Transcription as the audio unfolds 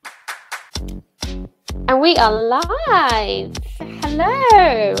We are live. Hello.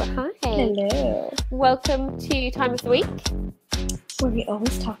 Hi. Hello. Welcome to Time of the Week. Where we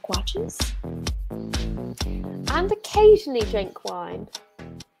always talk watches. And occasionally drink wine.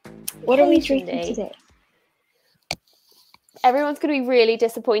 What are we drinking today? Everyone's going to be really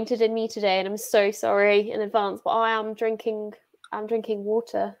disappointed in me today, and I'm so sorry in advance, but I'm drinking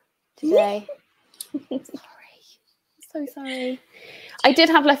water today. So sorry. I did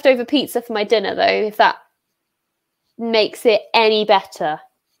have leftover pizza for my dinner, though, if that makes it any better.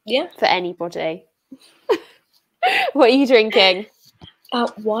 Yeah. For anybody. What are you drinking?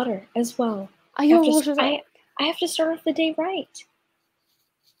 Water as well. Are you water? I have to start off the day right.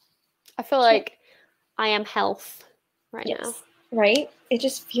 I feel like I am health now. Right? It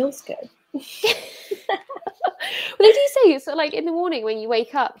just feels good. Well, they do say so. Like in the morning when you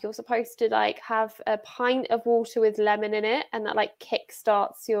wake up, you're supposed to like have a pint of water with lemon in it, and that like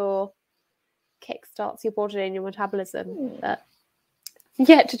kickstarts your body and your metabolism. But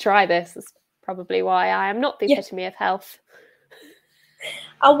yet to try this is probably why I am not the epitome of health.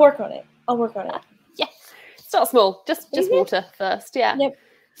 I'll work on it. Yeah, start small. Just water first. Yeah. Yep.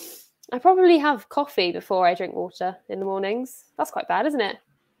 I probably have coffee before I drink water in the mornings. That's quite bad, isn't it?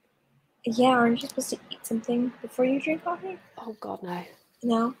 Yeah, aren't you supposed to eat something before you drink coffee? Oh God, no.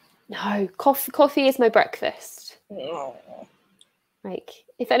 No? Coffee is my breakfast. No. Like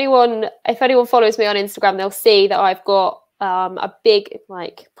if anyone follows me on Instagram, they'll see that I've got a big,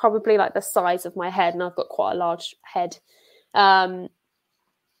 like probably like the size of my head, and I've got quite a large head. Star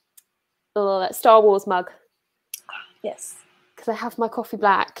Wars mug. Yes. Because I have my coffee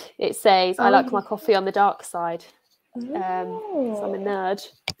black. It says I like my coffee on the dark side. So I'm a nerd.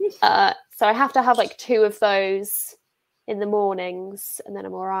 So I have to have like 2 of those in the mornings, and then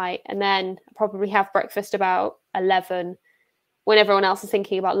I'm all right. And then I probably have breakfast about 11 when everyone else is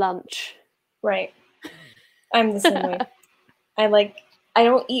thinking about lunch. Right. I'm the same way. I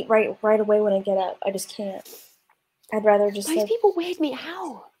don't eat right away when I get up. I just can't. I'd rather just Those people weird me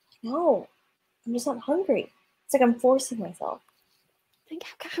out. No. I'm just not hungry. It's like I'm forcing myself. Like,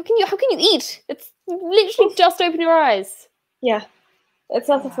 how can you eat? It's literally just open your eyes. Yeah. It's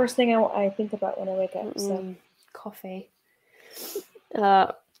not the first thing I think about when I wake up. So coffee.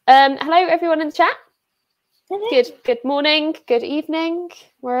 Hello everyone in the chat. Hello. Good morning, good evening,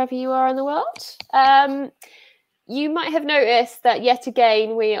 wherever you are in the world. You might have noticed that yet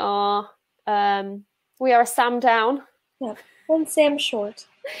again we are a Sam down. Yeah, one Sam short.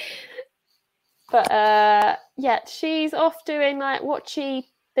 But she's off doing like watchy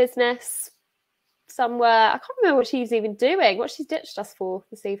business somewhere. I can't remember what she's even doing. What she's ditched us for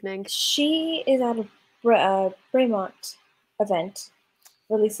this evening. She is at a Bremont event,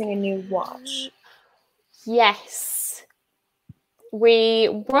 releasing a new watch. Yes. We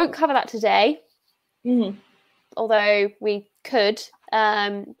won't cover that today. Mm-hmm. Although we could.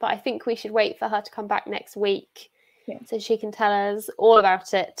 But I think we should wait for her to come back next week so she can tell us all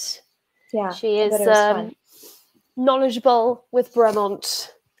about it. Yeah, she is knowledgeable with Bremont.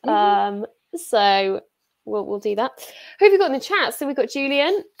 So we'll do that. Who have we got in the chat? So we've got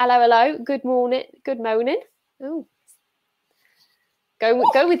Julian. Hello. Good morning. Oh,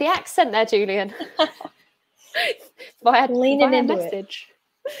 go with the accent there, Julian. Leaning into message.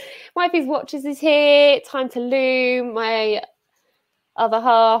 Wifey's watches is here. Time to loom. My other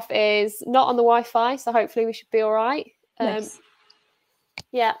half is not on the Wi-Fi, so hopefully we should be all right. Nice.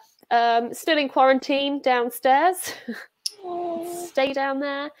 Yeah. Still in quarantine downstairs. Stay down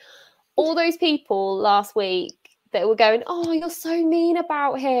there. All those people last week that were going, oh, you're so mean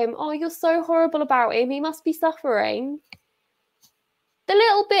about him. Oh, you're so horrible about him. He must be suffering. The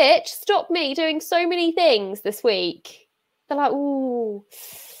little bitch stopped me doing so many things this week. They're like, ooh,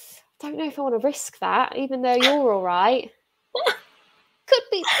 I don't know if I want to risk that, even though you're all right. Could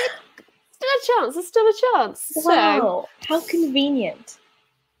be. There's still a chance. Wow, how convenient.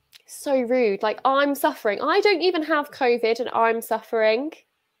 So rude. Like, I'm suffering. I don't even have COVID and I'm suffering.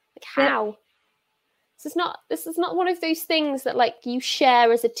 Like, how? Yep. This is not one of those things that like you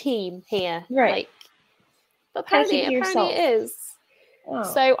share as a team here. Right. Like, but apparently it is. Oh.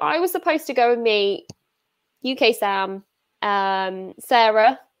 So I was supposed to go and meet UK Sam,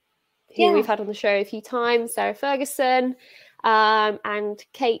 Sarah, who we've had on the show a few times, Sarah Ferguson, and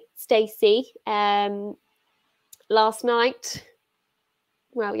Kate Stacey last night.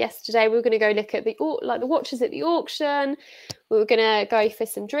 Well, yesterday we were going to go look at the watches at the auction. We were going to go for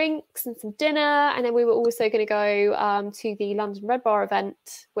some drinks and some dinner, and then we were also going to go to the London Red Bar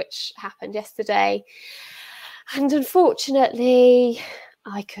event, which happened yesterday. And unfortunately,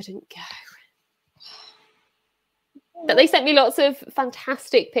 I couldn't go. But they sent me lots of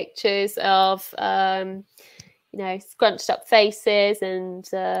fantastic pictures of, scrunched up faces and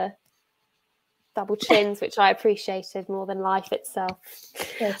double chins, which I appreciated more than life itself.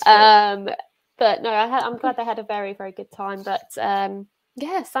 But no, I'm glad they had a very, very good time. But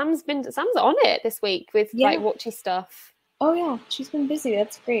Sam's on it this week with like watchy stuff. Oh yeah, she's been busy.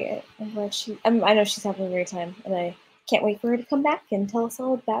 That's great. I'm glad I know she's having a great time, and I can't wait for her to come back and tell us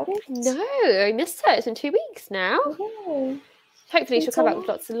all about it. No, I missed her. It's in 2 weeks now. Yeah. Hopefully she'll come back with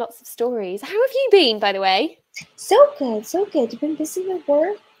lots and lots of stories. How have you been, by the way? So good, so good. You've been busy with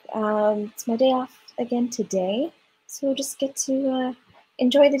work. It's my day off again today, so we'll just get to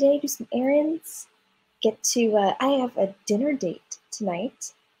enjoy the day, do some errands, I have a dinner date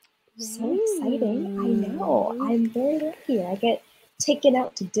tonight. So exciting. I know. I'm very lucky. I get taken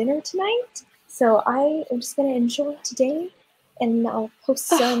out to dinner tonight, so I am just going to enjoy today, and I'll post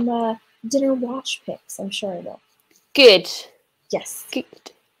some dinner watch pics. I'm sure I will. Good. Yes.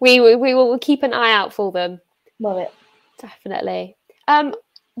 Good. We will keep an eye out for them. Love it. Definitely.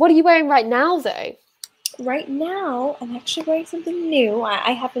 What are you wearing right now, though? Right now, I'm actually wearing something new.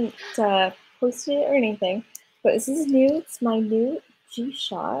 I haven't posted it or anything, but this is new. It's my new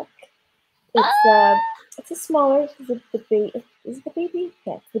G-Shock. It's a smaller. Is it the baby?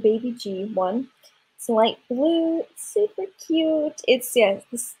 Yeah, it's the baby G one. It's light blue. It's super cute. It's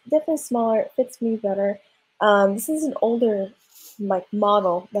definitely smaller. It fits me better. This is an older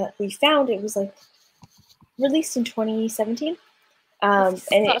model that we found. It was released in 2017.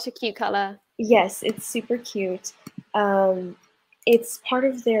 Such a cute color. Yes, it's super cute. It's part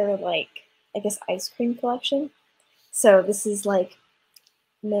of their ice cream collection. So this is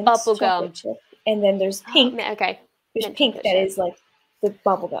mint chocolate chip, and then there's pink. Okay. There's mint pink that is the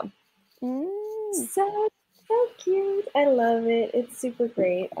bubble gum. So cute. I love it. It's super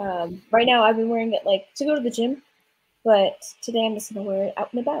great. Right now I've been wearing it to go to the gym, but today I'm just gonna wear it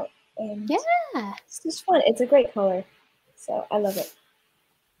out and about. And it's just fun. It's a great color, so I love it.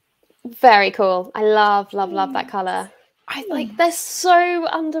 Very cool. I love that color. They're so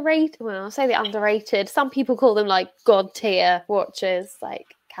underrated. Well, I'll say they're underrated. Some people call them god tier watches,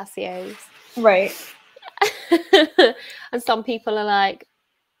 like Casios. Right. And some people are like,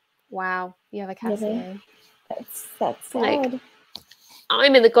 wow, you have a Casio. That's sad.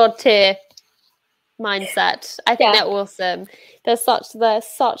 I'm in the god tier mindset. I think they're awesome. They're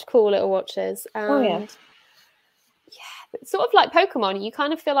such cool little watches. And it's sort of like Pokemon. You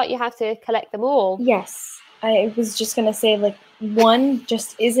kind of feel like you have to collect them all. Yes. I was just gonna say one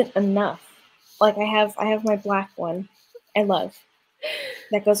just isn't enough. I have my black one. I love.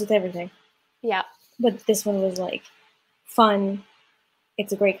 That goes with everything. Yeah. But this one was fun.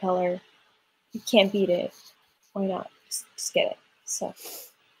 It's a great color. You can't beat it. Why not? Just get it. So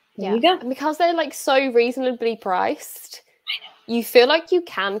there you go. And because they're so reasonably priced, I know. You feel like you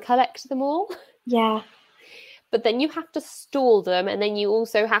can collect them all. Yeah. But then you have to store them, and then you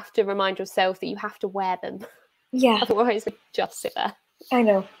also have to remind yourself that you have to wear them. Yeah. Otherwise, they just sit there. I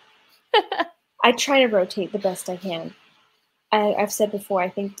know. I try to rotate the best I can. I've said before, I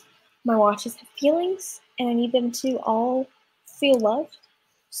think my watches have feelings, and I need them to all feel loved.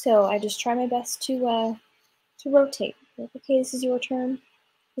 So I just try my best to rotate. Okay, this is your turn.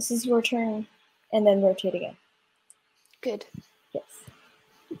 This is your turn, and then rotate again. Good. Yes.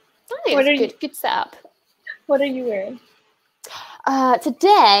 Nice. Good setup. What are you wearing?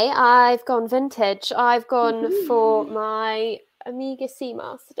 Today I've gone vintage. I've gone for my Omega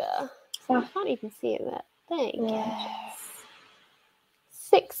Seamaster. I can't even see it there. There you go.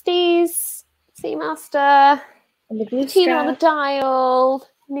 60s Seamaster. And the blue strap. On the dial.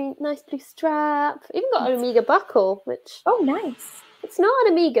 Nice blue strap. Even got an Omega buckle, which... Oh, nice. It's not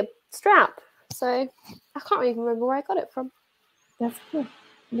an Omega strap, so I can't even remember where I got it from. That's cool.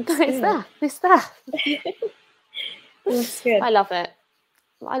 It's there. Looks good. I love it.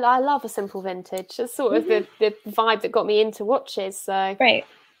 I love a simple vintage. It's sort of the vibe that got me into watches. So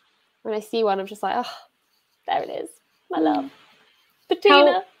when I see one, I'm just like, oh, there it is. My love.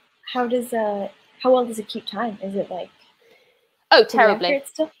 Patina. How well does it keep time? Is it Oh, terribly.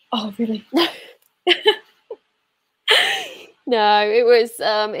 Still? Oh, really? No, it was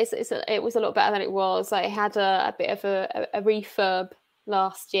it was a lot better than it was. It had a bit of a refurb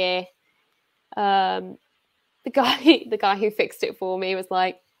last year. The guy who fixed it for me was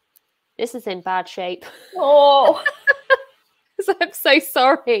like, "This is in bad shape." Oh, so I'm so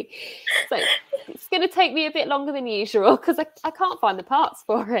sorry. It's going to take me a bit longer than usual because I can't find the parts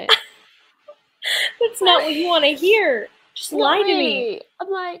for it. That's not what you want to hear. Just lie to me. I'm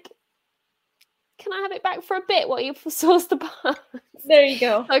like, can I have it back for a bit while you source the parts? There you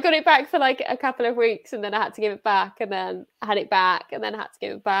go. So I got it back for like a couple of weeks, and then I had to give it back, and then I had it back, and then I had to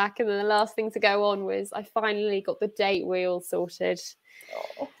give it back, and then the last thing to go on was I finally got the date wheel sorted,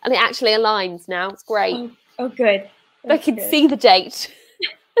 and it actually aligns now. It's great. Oh good. I can see the date.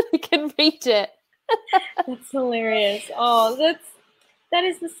 I can read it. That's hilarious. Oh, that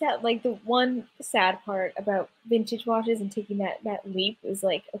is the sad, like the one sad part about vintage watches and taking that leap is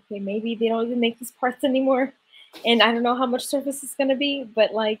like, okay, maybe they don't even make these parts anymore, and I don't know how much surface it's gonna be,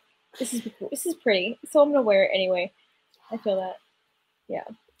 but like this is pretty, so I'm gonna wear it anyway. I feel that.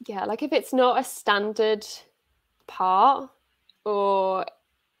 Yeah, like if it's not a standard part, or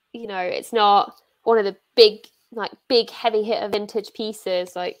it's not one of the big heavy hitter vintage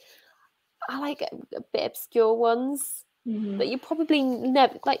pieces, like I like a bit obscure ones. That you probably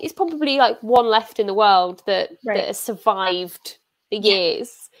never like. It's probably like one left in the world that has survived the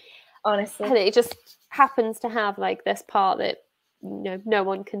years, honestly, and it just happens to have like this part that no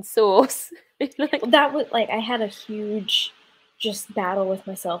one can source. That was like I had a huge just battle with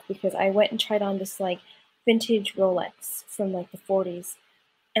myself because I went and tried on this like vintage Rolex from like the 40s,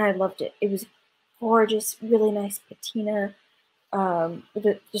 and I loved it. It was gorgeous, really nice patina.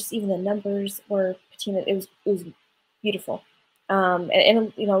 Just even the numbers were patina. It was beautiful,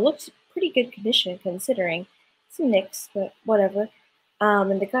 and looked pretty good condition considering some nicks, but whatever.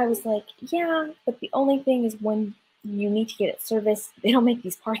 And the guy was like, "Yeah, but the only thing is when you need to get it serviced, they don't make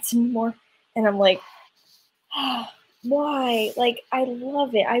these parts anymore." And I'm like, oh, "Why? Like, I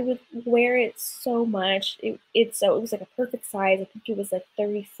love it. I would wear it so much. It was like a perfect size. I think it was like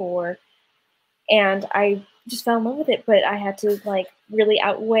 34, and I just fell in love with it. But I had to like really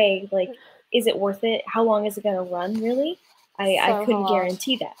outweigh like, is it worth it? How long is it going to run? Really? I couldn't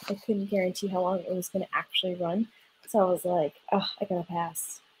guarantee that. I couldn't guarantee how long it was going to actually run. So I was like, oh, I gotta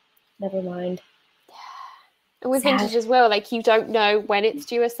pass. Never mind. And with vintage as well, like you don't know when it's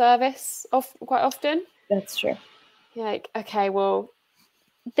due a service quite often. That's true. You're like, okay, well,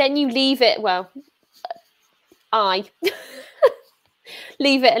 then you leave it. Well, I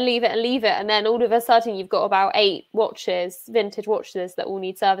leave it and leave it and leave it, and then all of a sudden you've got about 8 vintage watches that all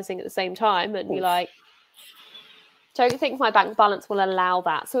need servicing at the same time, and you're like, don't think my bank balance will allow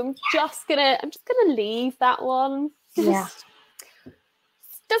that, so I'm just gonna leave that one. Yeah.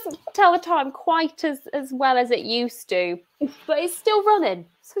 Doesn't tell the time quite as well as it used to, but it's still running,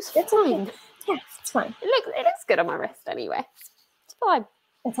 so it's fine. Okay. Yeah, it's fine. It looks good on my wrist anyway. It's fine.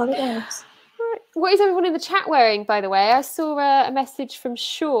 That's all that matters. Right. What is everyone in the chat wearing, by the way? I saw a message from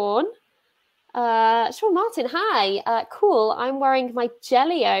Sean. Sean Martin, hi. Cool. I'm wearing my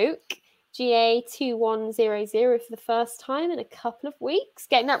Jelly Oak GA2100 for the first time in a couple of weeks.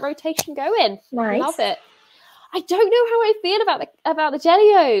 Getting that rotation going. Nice. Love it. I don't know how I feel about the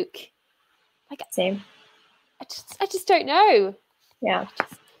Jelly Oak. Like, same. I just don't know. Yeah.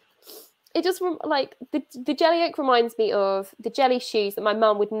 It just like the Jelly Oak reminds me of the jelly shoes that my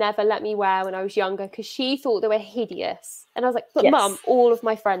mum would never let me wear when I was younger because she thought they were hideous. And I was like, but Mum, all of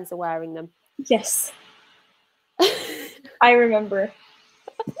my friends are wearing them. Yes. I remember.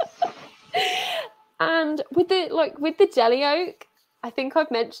 And with the Jelly Oak, I think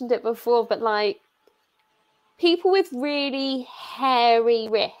I've mentioned it before, but like people with really hairy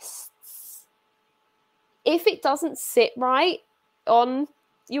wrists, if it doesn't sit right on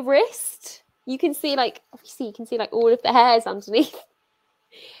your wrist, you can see like all of the hairs underneath.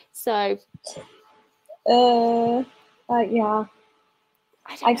 So yeah.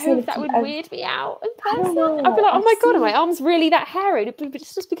 I don't know if that would weird me out in person. I'd be like, oh my god, are my arms really that hairy? But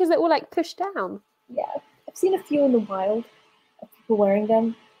it's just because they're all like pushed down. Yeah, I've seen a few in the wild of people wearing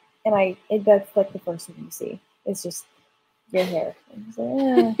them, and that's like the first thing you see. It's just your hair.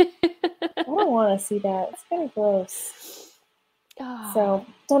 Like, I don't want to see that. It's kind of gross. Oh. So,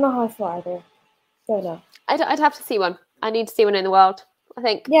 don't know how I feel either. Don't know. I'd have to see one. I need to see one in the wild, I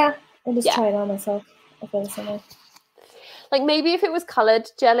think. Yeah, and just try it on myself. I feel the same way. Like maybe if it was coloured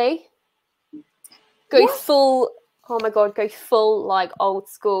jelly, go full like old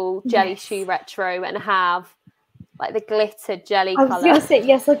school jelly shoe retro and have like the glitter jelly colour. I was gonna say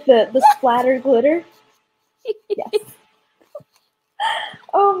yes, like the splattered glitter. Yes.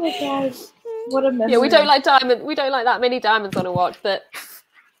 Oh my gosh, what a memory! Yeah, we don't like diamond. We don't like that many diamonds on a watch, but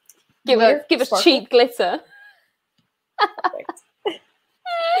give us cheap glitter.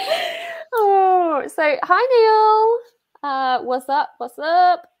 Oh, so hi Neil. What's up? What's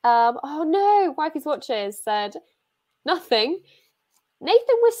up? Oh no, Wifey's Watches said nothing.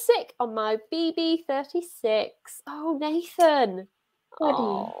 Nathan was sick on my BB36. Oh, Nathan. Buddy.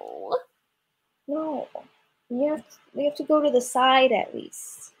 Oh. No. You have to go to the side at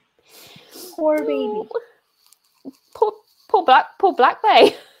least. Poor baby. Poor Black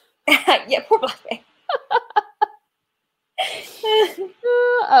Bay. Yeah, poor Black Bay.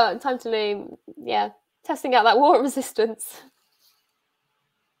 Time to loom. Yeah, testing out that water resistance.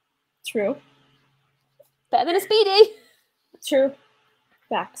 True. Better than a Speedy. True.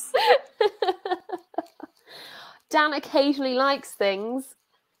 Facts. Dan occasionally likes things.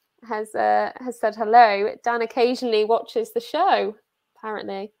 Has said hello. Dan occasionally watches the show.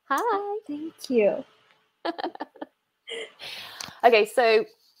 Apparently. Hi. Thank you. Okay, so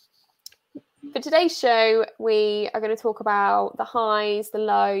for today's show, we are going to talk about the highs, the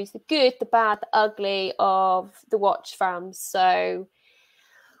lows, the good, the bad, the ugly of the Watch fam. So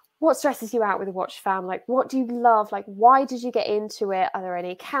what stresses you out with the Watch fam? Like, what do you love? Like, why did you get into it? Are there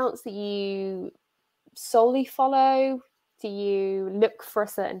any accounts that you solely follow? Do you look for a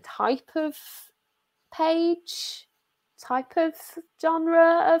certain type of page, type of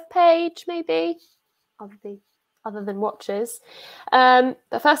genre of page, maybe, other than watches?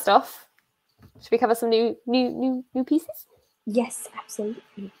 But first off, should we cover some new pieces? Yes, absolutely.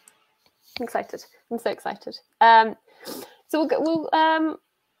 I'm excited. I'm so excited. So we'll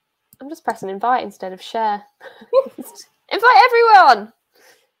I'm just pressing invite instead of share. Invite everyone.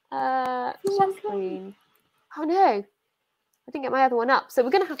 Share screen. Oh no, I didn't get my other one up. So we're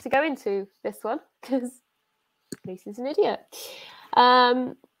going to have to go into this one because Lucy's an idiot.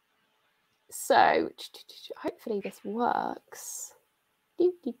 So hopefully this works.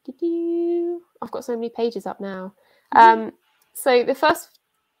 I've got so many pages up now. So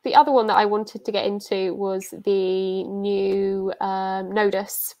the other one that I wanted to get into was the new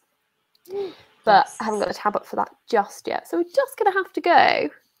Nodus, but I haven't got the tab up for that just yet. So we're just going to have to go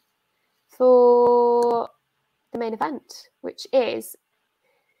for the main event, which is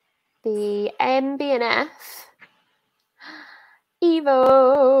the MB&F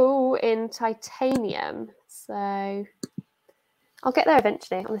Evo in titanium. So I'll get there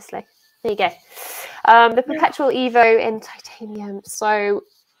eventually, honestly. There you go. The Perpetual Evo in titanium. So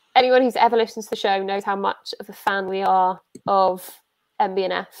anyone who's ever listened to the show knows how much of a fan we are of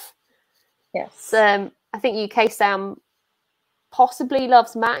Yes. MB&F. I think UK Sam possibly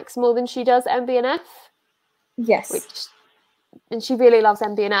loves Max more than she does MB&F. Yes. And she really loves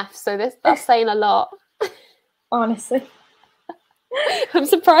MB&F. So that's saying a lot. Honestly. I'm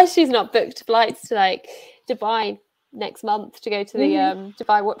surprised she's not booked flights to like Dubai next month to go to the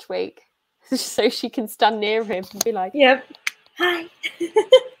Dubai Watch Week, so she can stand near him and be like, "Yep, hi,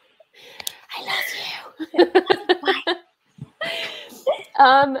 I love you."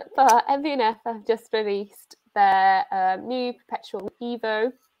 But MB&F have just released their new Perpetual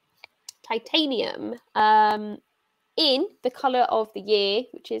Evo titanium in the colour of the year,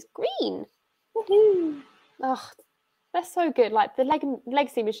 which is green. Woohoo. Oh, they're so good. Like the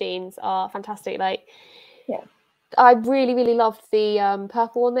Legacy machines are fantastic. Like, yeah, I really, really loved the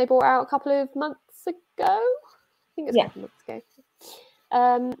purple one they brought out a couple of months ago. I think it's a couple of months ago.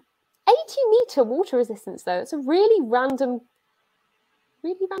 80-meter water resistance, though. It's a really random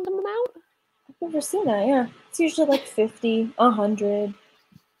amount. I've never seen that. Yeah, it's usually like 50, 100.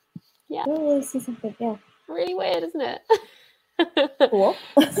 Yeah, I don't really see something. Yeah, really weird, isn't it? Cool.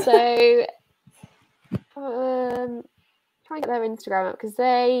 So, try and get their Instagram up because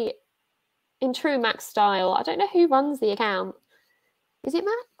they, in true Max style, I don't know who runs the account. Is it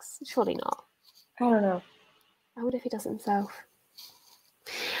Max? Surely not. I don't know. I wonder if he does it himself.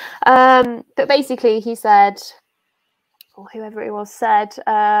 But basically, he said, or whoever it was said,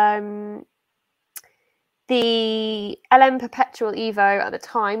 the LM Perpetual Evo at the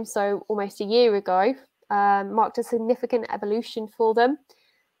time, so almost a year ago, marked a significant evolution for them.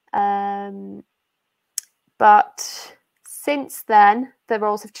 But since then, the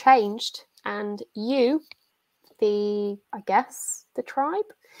roles have changed, and you, the tribe,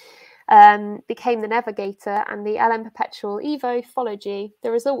 became the navigator, and the LM Perpetual Evo followed you.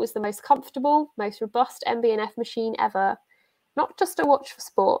 The result was the most comfortable, most robust MB&F machine ever. Not just a watch for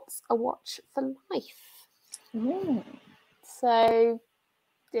sports, a watch for life. Mm. So,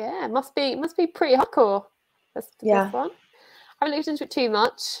 yeah, must be pretty hardcore. This one. I haven't looked into it too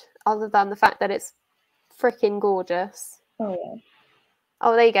much, other than the fact that it's freaking gorgeous. Oh yeah.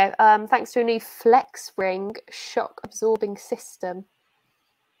 Oh, there you go. Thanks to a new flex ring shock absorbing system.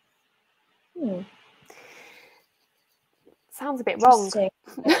 Sounds a bit wrong.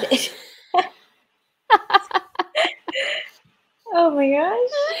 Oh my gosh.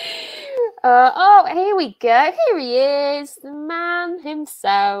 Here we go. Here he is, the man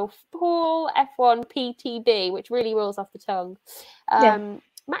himself, Paul F1 PTB, which really rolls off the tongue.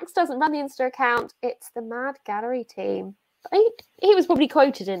 Max doesn't run the Insta account. It's the Mad Gallery team. He was probably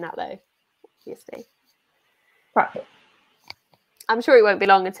quoted in that, though. obviously. Probably. I'm sure it won't be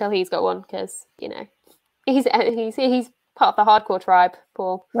long until he's got one because, you know, he's part of the hardcore tribe,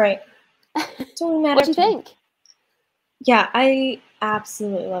 Paul. Right. It's only a matter What do you of time. think? Yeah, I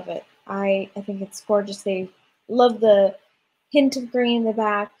absolutely love it. I think it's gorgeous. They love the hint of green in the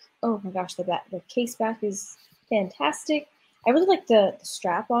back. Oh my gosh, the case back is fantastic. I really like the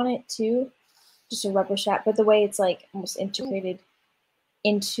strap on it too, just a rubber strap. But the way it's like almost integrated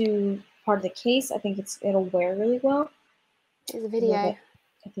into part of the case, I think it'll wear really well. Here's a video. I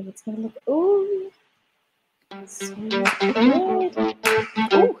think it's gonna look ooh. So good.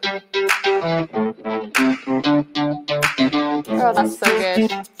 Ooh. Oh, that's so good.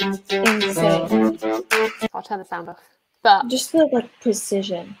 Insane. I'll turn the sound off. But Just the like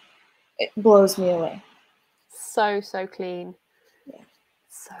precision, it blows me away. so clean. Yeah.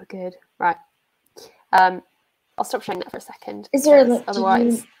 So good. Right. I'll stop showing that for a second. Is there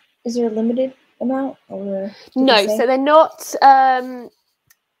otherwise? Is there a limited amount or no? So they're not.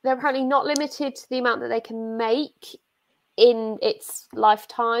 They're apparently not limited to the amount that they can make in its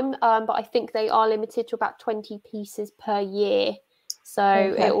lifetime, but I think they are limited to about 20 pieces per year.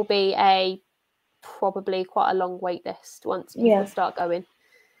 So it will be probably quite a long wait list once people start going.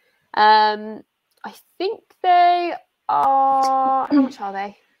 I think they are. How much are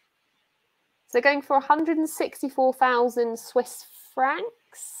they? So they're going for 164,000 Swiss francs.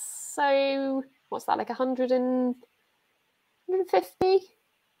 So what's that, like 150?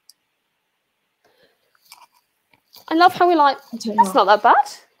 I love how we like. That's not that bad.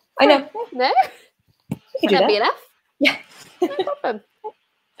 I know. No, you can do that. BNF. Yeah, no problem.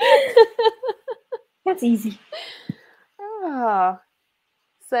 That's easy. Oh.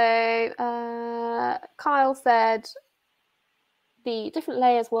 So Kyle said the different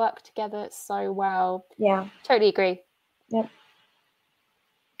layers work together so well. Yeah, totally agree. Yep.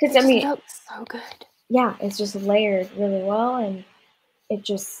 Because I mean, it looks so good. Yeah, it's just layered really well, and it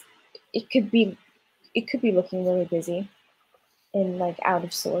could be looking really busy and like out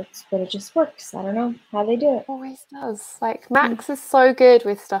of sorts, but it just works. I don't know how they do it. Always does. Like Max is so good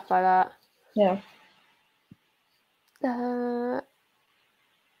with stuff like that. Yeah.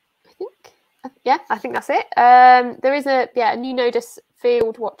 I think that's it. There is a new Nodus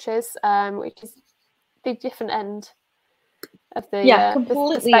Field Watchers, which is the different end of the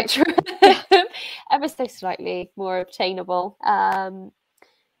the spectrum, ever so slightly more obtainable. And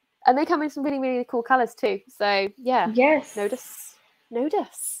they come in some really, really cool colours too. So yeah, yes,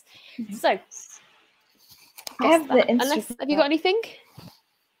 Nodus. So I have the Instagram. Have you got anything?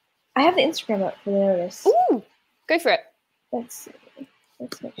 I have the Instagram up for the Nodus. Ooh, go for it. Let's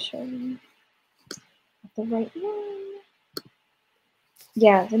make sure the right one.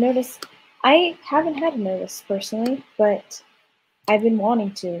 Yeah, the Nodus. I haven't had a Nodus personally, but I've been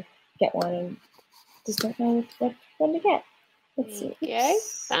wanting to get one and just don't know what one to get. Let's see. Okay,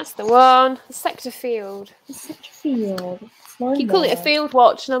 that's the one. The Sector Field. The Sector Field. You call it a field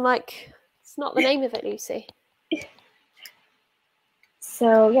watch, and I'm like, it's not the name of it, Lucy.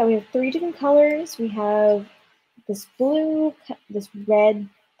 So yeah, we have 3 different colors. We have this blue, this red,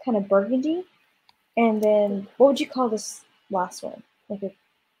 kind of burgundy, and then what would you call this last one? Like a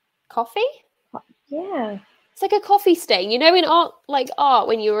coffee? Yeah. It's like a coffee stain. You know, in art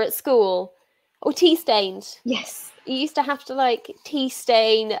when you were at school, or tea stained. Yes. You used to have to like tea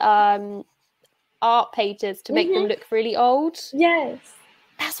stain art pages to make them look really old. Yes.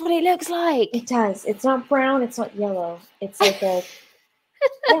 That's what it looks like. It does. It's not brown. It's not yellow. It's like a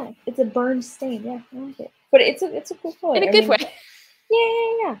it's a burned stain. Yeah, I like it. But it's a cool color. In a good way.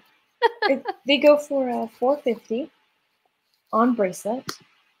 Yeah. They go for $450 on bracelet.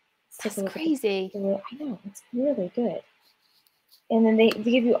 That's crazy. I know, it's really good. And then they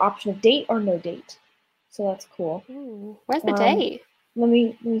give you option of date or no date, so that's cool. Ooh, where's the date? Let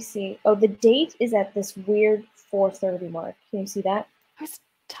me see. Oh, the date is at this weird 4:30 mark. Can you see that? It's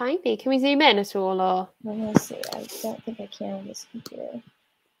tiny. Can we zoom in at all, or? Let me see. I don't think I can on this computer.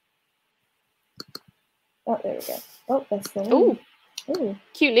 Oh, there we go. Oh, that's the one. Ooh,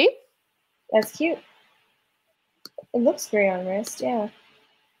 cute loop. That's cute. It looks great on wrist. Yeah.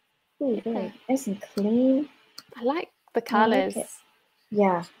 Ooh, very nice and clean. I like the colors.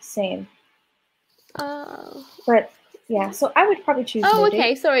 Yeah, same. But yeah, so I would probably choose. Oh,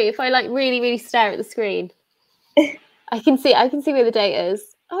 okay. Sorry, if I like really, really stare at the screen, I can see where the date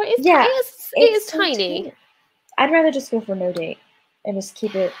is. Oh, it is so tiny. I'd rather just go for no date and just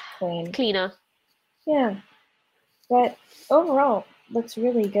keep it clean. Cleaner. Yeah, but overall, looks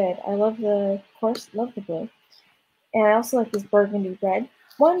really good. I love the blue, and I also like this burgundy red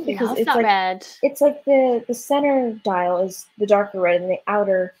one because it's like red. It's like the center dial is the darker red, and the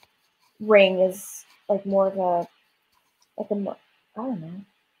outer ring is like more of a I don't know, like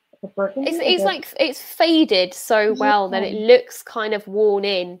a burgundy. It's faded so well that it looks kind of worn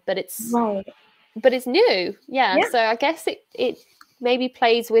in, but it's right. But it's new. Yeah. So I guess it maybe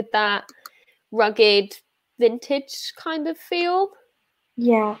plays with that rugged vintage kind of feel.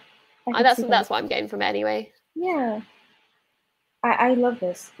 Yeah. That's what I'm getting from it anyway. Yeah. I love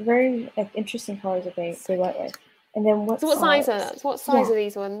this. Very interesting colors that they went with. And then what size are those? What size are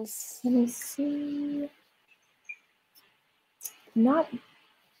these ones? Let me see. Not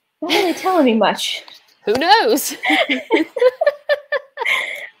really telling me much. Who knows? I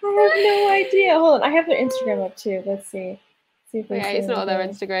have no idea. Hold on, I have their Instagram up too. Let's see. It's not on their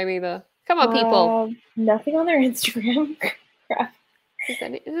Instagram either. Come on, people. Nothing on their Instagram. Crap. Is there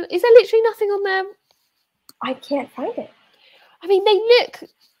literally nothing on there? I can't find it. I mean, they look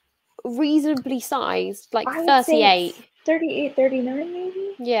reasonably sized, like 38. 38, 39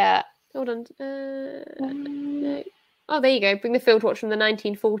 maybe? Yeah. Hold on. No. Oh, there you go. Bring the field watch from the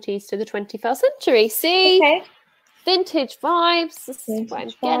 1940s to the 21st century. See? Okay. Vintage vibes. This is what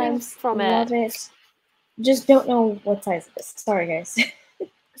I'm getting from it. Love it. Just don't know what size it is. Sorry, guys.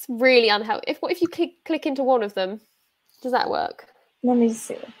 It's really unhelpful. If you click into one of them, does that work? Let me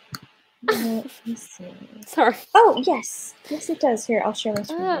see. Let me see. Sorry. Oh, yes. Yes, it does. Here, I'll share my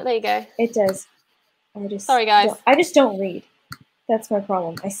screen. There you go. It does. Sorry, guys. I just don't read. That's my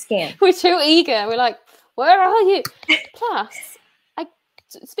problem. I scan. We're too eager. We're like, where are you? Plus,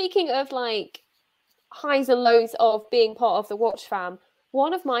 speaking of like highs and lows of being part of the watch fam,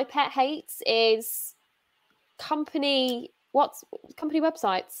 one of my pet hates is company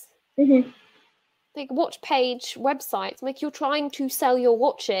websites. Mm-hmm. Like watch page websites. Like, you're trying to sell your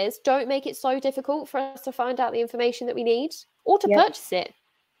watches, don't make it so difficult for us to find out the information that we need or to purchase it.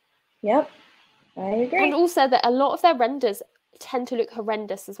 Yep, I agree. And also that a lot of their renders tend to look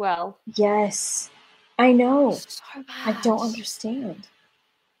horrendous as well. Yes, I know. So bad. I don't understand.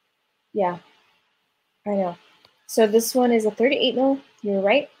 Yeah, I know. So this one is a 38 mil. You're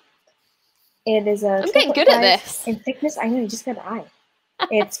right. It is a. I'm getting good at this. In thickness, I know, you just got an eye.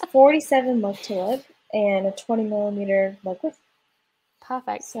 It's 47 lug to lug and a 20 millimeter lug width.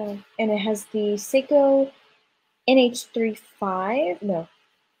 Perfect. So, and it has the Seiko NH35. No,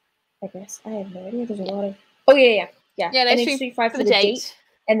 I guess I have no idea. There's a lot of. Oh yeah. NH35 for the date,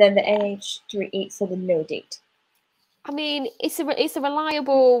 and then the NH38 for the no date. I mean, it's a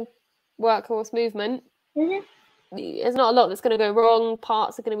reliable workhorse movement. Mm-hmm. There's not a lot that's going to go wrong.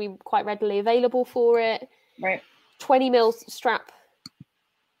 Parts are going to be quite readily available for it. Right. 20 mil strap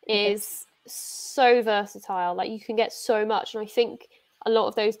is so versatile. Like, you can get so much, and I think a lot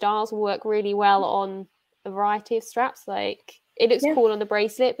of those dials will work really well on a variety of straps. Like, it looks cool on the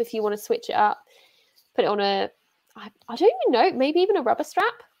bracelet, but if you want to switch it up, put it on I don't even know, maybe even a rubber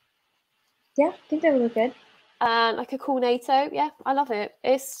strap. Yeah, I think that would look good. Like a cool NATO. Yeah, I love it.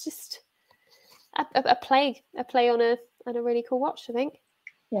 It's just a play on a really cool watch, I think.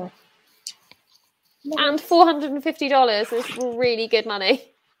 Yeah. And $450 is really good money.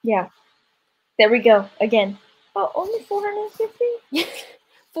 Yeah. There we go. Again. Oh, only $450?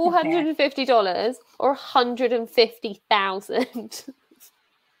 $450 or $150,000.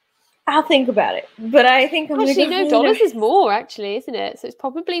 I'll think about it. But I think I'm actually, no, dollars is more, actually, isn't it? So it's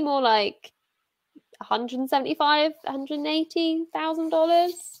probably more like $175,000,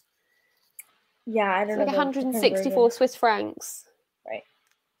 $180,000. Yeah, I don't know. Like 164 Swiss francs. Right.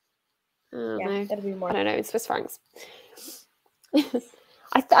 No, that'll be more. I don't know, in Swiss francs.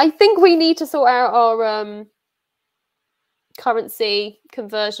 I think we need to sort out our currency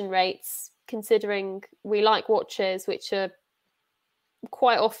conversion rates, considering we like watches which are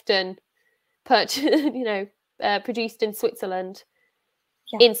quite often produced in Switzerland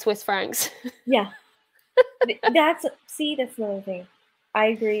in Swiss francs. Yeah. That's another thing. I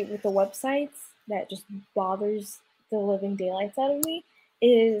agree with the websites that just bothers the living daylights out of me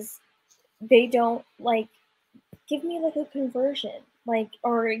is they don't give me a conversion,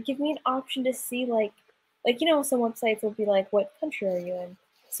 or give me an option to see some websites will be like, what country are you in?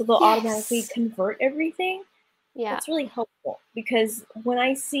 So they'll automatically convert everything. Yeah. That's really helpful, because when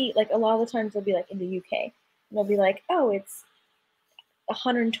I see a lot of the times they'll be in the UK and they'll be like, oh, it's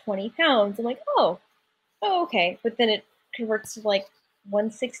 120 pounds. I'm like, oh, okay. But then it converts to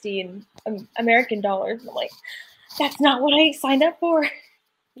 160 in American dollars. And I'm like, that's not what I signed up for.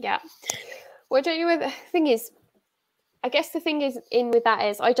 Yeah. Well, I don't know whether I guess the thing is with that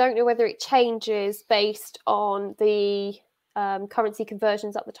is I don't know whether it changes based on the currency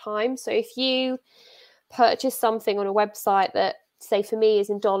conversions at the time. So if you purchase something on a website that, say for me, is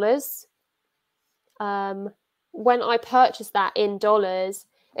in dollars, when I purchase that in dollars,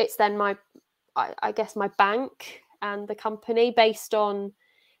 it's then I guess my bank and the company based on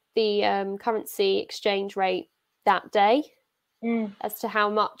the currency exchange rate that day as to how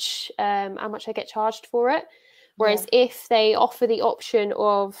much I get charged for it. Whereas if they offer the option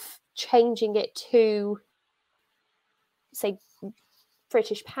of changing it to, say,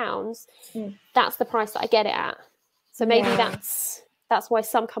 British pounds, that's the price that I get it at. So maybe that's why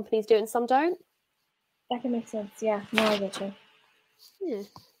some companies do it and some don't. That can make sense. Yeah, no, I get you.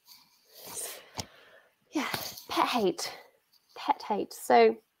 Yeah, pet hate.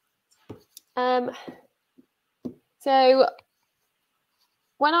 So, so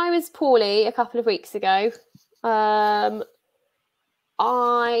when I was poorly a couple of weeks ago, I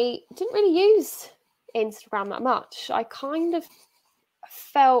didn't really use Instagram that much. I kind of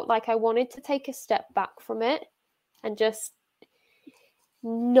felt like I wanted to take a step back from it and just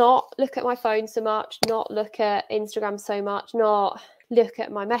not look at my phone so much, not look at Instagram so much, not look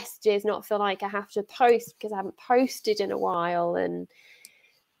at my messages, not feel like I have to post because I haven't posted in a while. And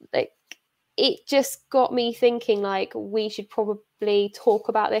like, it just got me thinking, like, we should probably talk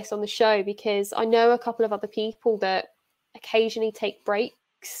about this on the show, because I know a couple of other people that occasionally take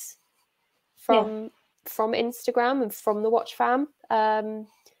breaks from Instagram and from the Watch Fam.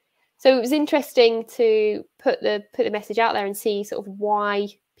 So it was interesting to put the message out there and see sort of why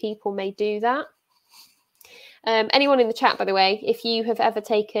people may do that. Anyone in the chat, by the way, if you have ever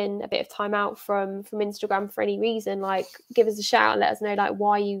taken a bit of time out from Instagram for any reason, like, give us a shout and let us know, like,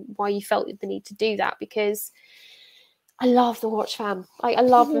 why you felt the need to do that, because I love the Watch Fam. I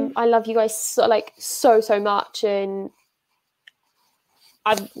love them. I love you guys so much, and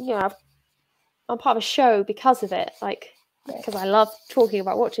I'm part of a show because of it, like, because I love talking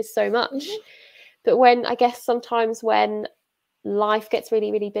about watches so much. But sometimes when life gets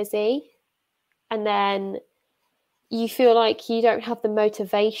really, really busy, and then you feel like you don't have the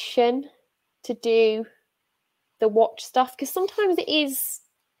motivation to do the watch stuff, because sometimes it is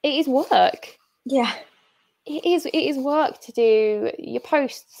work. Yeah. It is work to do your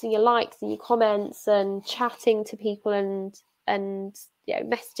posts and your likes and your comments and chatting to people and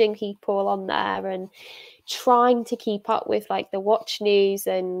messaging people on there and trying to keep up with, like, the watch news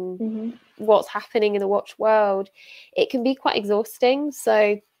and what's happening in the watch world. It can be quite exhausting.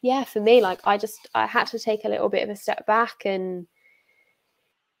 So yeah, for me, like, I had to take a little bit of a step back and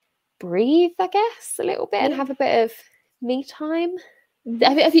breathe, I guess, a little bit and have a bit of me time. Do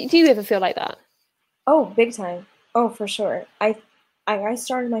you ever feel like that? Oh, big time. Oh, for sure. I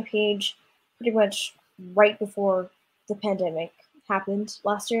started my page pretty much right before the pandemic happened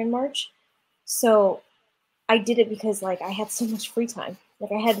last year in March. So I did it because, like, I had so much free time.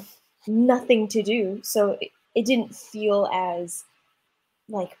 Like, I had nothing to do. So it didn't feel as,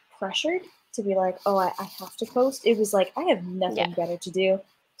 like, pressured to be like, oh, I have to post. It was like, I have nothing better to do.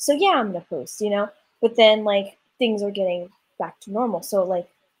 So yeah, I'm going to post, But then, like, things are getting back to normal. So, like,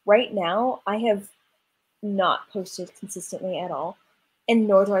 right now, I have not posted consistently at all, and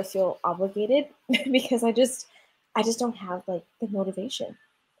nor do I feel obligated because I just don't have, like, the motivation,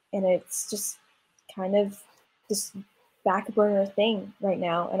 and it's just kind of this back burner thing right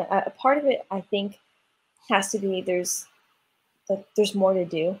now. And a part of it, I think, has to be there's more to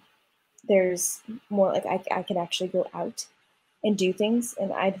do. There's more, like, I could actually go out and do things,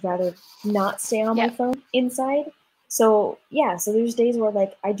 and I'd rather not stay on my phone inside. So yeah, so there's days where,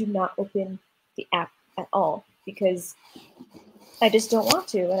 like, I do not open the app at all because I just don't want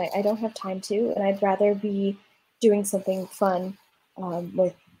to, and I don't have time to, and I'd rather be doing something fun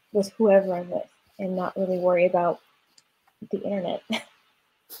with whoever I'm with and not really worry about the internet.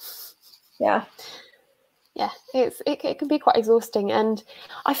 Yeah, it can be quite exhausting, and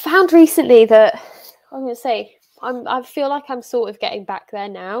I found recently that I'm going to say I feel like I'm sort of getting back there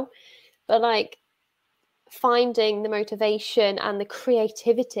now, but, like, finding the motivation and the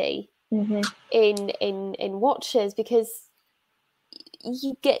creativity in watches, because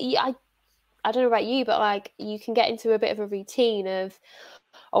you get I don't know about you, but, like, you can get into a bit of a routine of,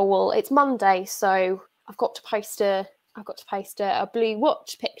 oh, well, it's Monday, so I've got to post a blue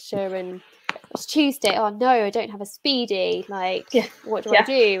watch picture, and it's Tuesday. Oh no, I don't have a Speedy. Like, what do I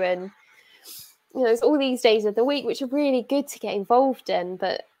do? And there's all these days of the week which are really good to get involved in,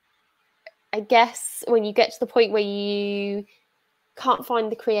 but I guess when you get to the point where you can't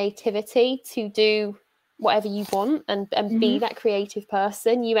find the creativity to do whatever you want and be that creative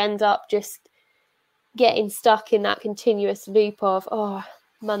person, you end up just getting stuck in that continuous loop of, oh,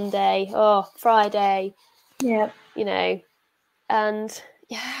 Monday, oh, Friday, and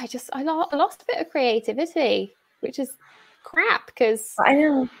I lost a bit of creativity, which is crap, because I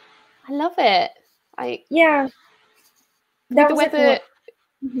know, I love it. that the was weather.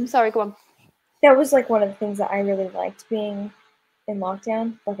 Sorry, go on. That was like one of the things that I really liked being in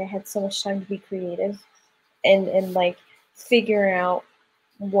lockdown. Like I had so much time to be creative and like figure out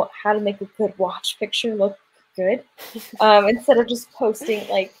how to make a good watch picture look good. Instead of just posting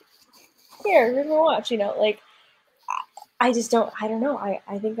like, here's my watch, like I just I don't know.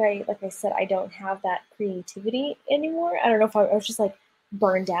 I think like I said, I don't have that creativity anymore. I don't know if I was just like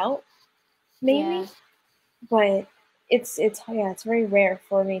burned out, maybe. Yeah. But it's very rare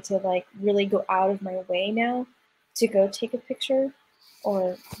for me to like really go out of my way now to go take a picture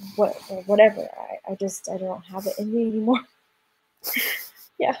or whatever. I don't have it in me anymore.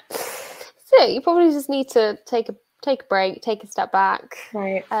 Yeah. So you probably just need to take a break, take a step back,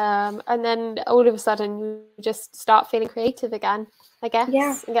 Right. And then all of a sudden you just start feeling creative again, I guess.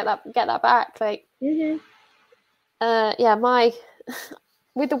 Yeah. And get that back. Like, my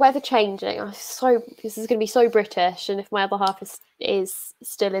with the weather changing, this is going to be so British, and if my other half is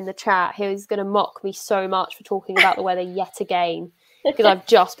still in the chat, he's going to mock me so much for talking about the weather yet again, because I've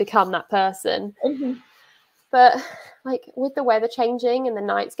just become that person. But like with the weather changing and the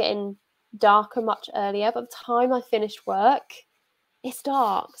nights getting darker much earlier, by the time I finished work, it's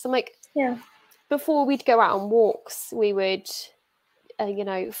dark. So I'm like, before we'd go out on walks, we would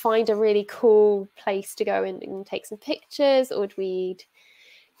find a really cool place to go and take some pictures, or we'd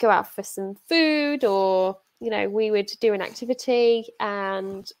go out for some food, or we would do an activity.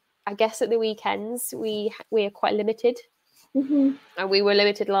 And I guess at the weekends we are quite limited, and we were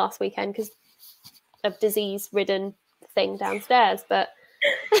limited last weekend because of disease-ridden thing downstairs. But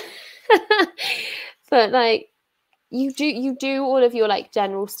but like you do all of your like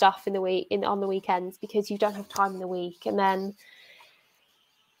general stuff in the week on the weekends, because you don't have time in the week, and then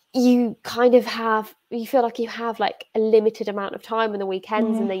you kind of you feel like you have like a limited amount of time on the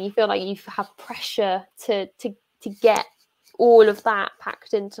weekends, and then you feel like you have pressure to get all of that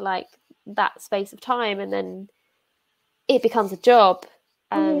packed into like that space of time, and then it becomes a job,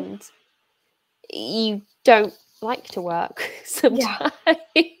 and you don't like to work sometimes.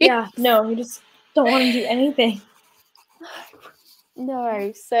 Yeah, no, you just don't want to do anything.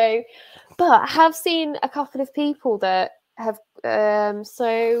 No. So, but I have seen a couple of people that have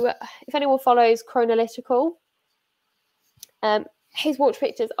so if anyone follows Chronolytical, his watch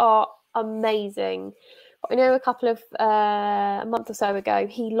pictures are amazing. I know a couple of a month or so ago,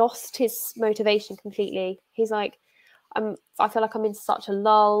 he lost his motivation completely. He's like, I feel like I'm in such a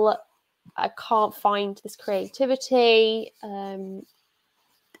lull. I can't find this creativity.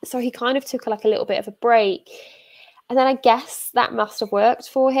 So he kind of took like a little bit of a break. And then I guess that must have worked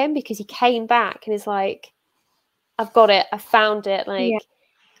for him, because he came back and is like, I've got it. I found it. Like,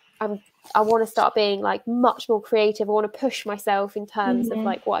 I want to start being like much more creative. I want to push myself in terms of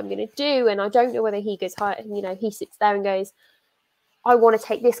like what I'm going to do. And I don't know whether he goes high, he sits there and goes, I want to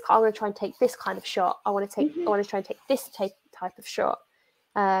take this. I want to try and take this kind of shot. I want to try and take this type of shot.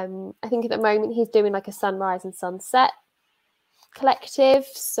 I think at the moment he's doing like a sunrise and sunset collective.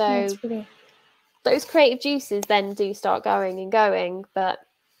 So those creative juices then do start going. But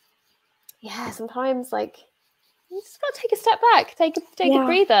yeah, sometimes like you just got to take a step back, take a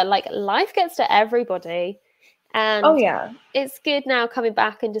breather. Like, life gets to everybody, and it's good now coming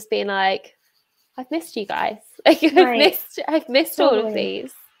back and just being like, I've missed you guys. Like, I've missed all of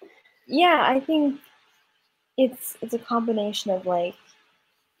these. Yeah, I think it's a combination of like,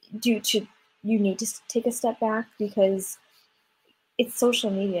 you need to take a step back, because it's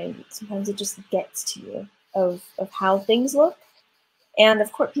social media. Sometimes it just gets to you of how things look, and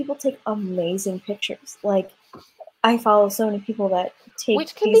of course people take amazing pictures. Like, I follow so many people that take,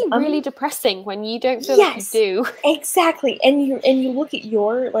 which can be really depressing when you don't feel like you do. Exactly. And you look at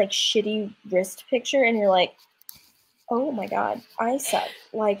your like shitty wrist picture and you're like, oh my god, I suck.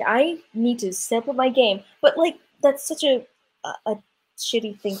 Like, I need to step up my game. But like, that's such a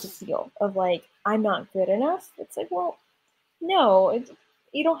shitty thing to feel, of like, I'm not good enough. It's like, well, no,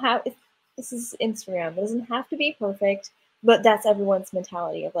 you don't have. This is Instagram. It doesn't have to be perfect, but that's everyone's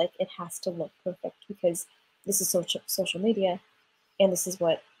mentality of like, it has to look perfect because this is social media, and this is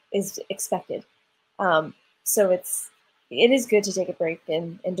what is expected. So it is good to take a break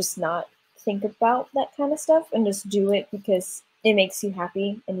and just not think about that kind of stuff, and just do it because it makes you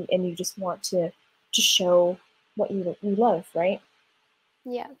happy, and you just want to show what you love, right?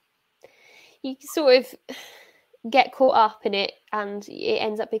 Yeah. You sort of get caught up in it, and it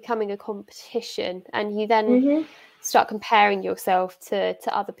ends up becoming a competition, and you then start comparing yourself to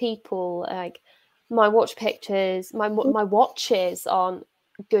other people. Like, my watch pictures, my watches aren't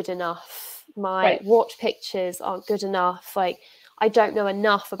good enough. My watch pictures aren't good enough. Like, I don't know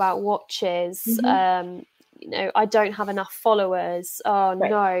enough about watches. you know, I don't have enough followers. Oh Right.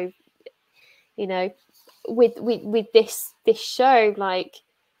 no, you know, with this show, like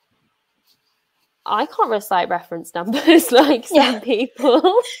I can't recite reference numbers like some people.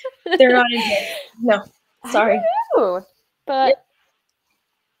 They're not in here. No, sorry. I know, but Yep.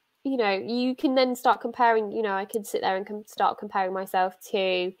 you know, you can then start comparing. You know, I could sit there and start comparing myself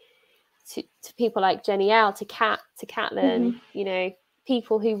to people like Jenny L, to Caitlin, Mm-hmm. you know,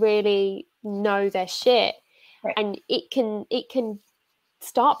 people who really know their shit. Right. And it can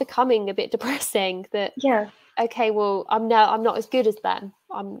start becoming a bit depressing that, Yeah. okay, well, I'm not as good as them.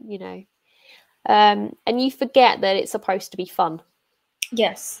 I'm, you know, and you forget that it's supposed to be fun.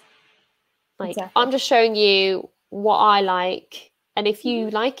 Yes. Like, Exactly. I'm just showing you what I like. And if you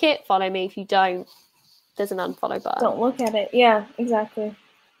like it, follow me. If you don't, there's an unfollow button. Don't look at it. Yeah, exactly.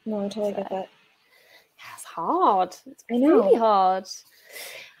 No, I totally get that. It's hard. It's I know. really hard.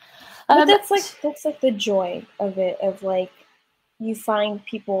 But that's like the joy of it, of like you find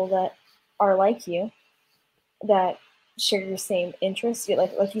people that are like you, that share your same interests.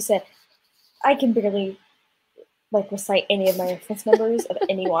 Like you said, I can barely like recite any of my reference numbers of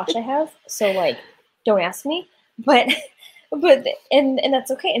any watch I have. So like, don't ask me. But and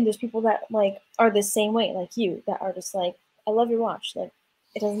that's okay. And there's people that like are the same way, like you, that are just like, I love your watch. Like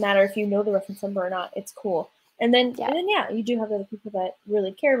it doesn't matter if you know the reference number or not. It's cool. And then yeah, you do have other people that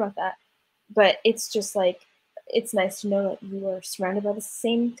really care about that. But it's just like, it's nice to know that you are surrounded by the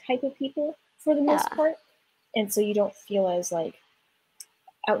same type of people for the most part, and so you don't feel as like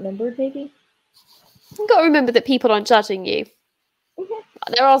outnumbered, maybe. You've got to remember that people aren't judging you.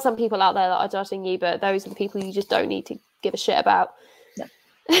 Mm-hmm. There are some people out there that are judging you, but those are the people you just don't need to give a shit about. No.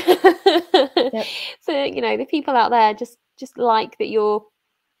 Yep. So, you know, the people out there just like that you're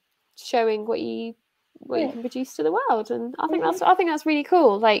showing what you can produce to the world, and I think that's really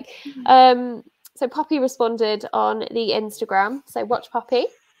cool. Like, so Poppy responded on the Instagram. So watch Poppy.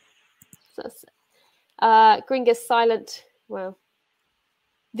 So that's Gringa's silent. Well,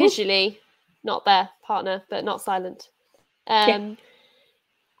 visually not their partner, but not silent.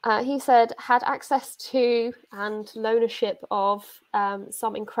 He said, had access to and ownership of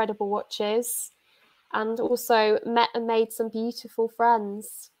some incredible watches, and also met and made some beautiful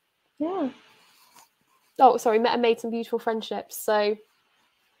friends. Yeah. Oh, sorry, met and made some beautiful friendships. So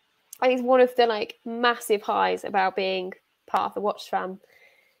I think it's one of the like massive highs about being part of the Watch Fam.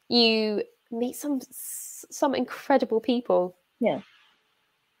 You meet some incredible people. Yeah.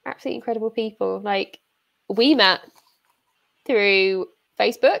 Absolutely incredible people. Like, we met through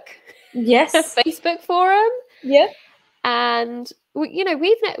Facebook. Yes. Facebook forum. Yeah. And you know,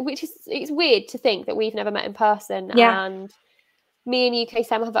 it's weird to think that we've never met in person. Yeah. And me and UK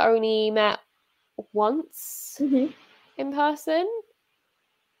Sam have only met once in person.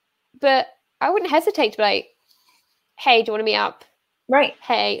 But I wouldn't hesitate to be like, hey, do you want to meet up? Right.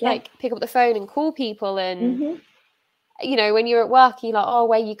 Hey, like pick up the phone and call people. And you know, when you're at work, you're like, oh,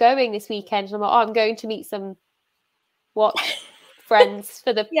 where are you going this weekend? And I'm like, oh, I'm going to meet some watch friends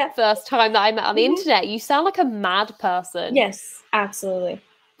for the first time that I met on the internet. You sound like a mad person. Yes, absolutely.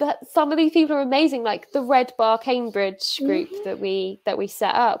 But some of these people are amazing, like the Red Bar Cambridge group that we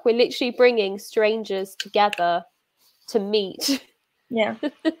set up. We're literally bringing strangers together to meet. Yeah.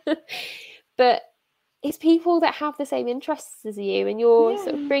 But it's people that have the same interests as you, and you're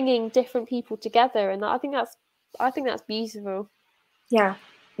sort of bringing different people together, and I think that's beautiful. Yeah.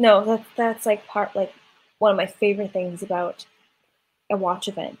 No, that's like one of my favorite things about a watch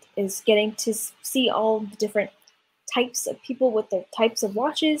event is getting to see all the different types of people with their types of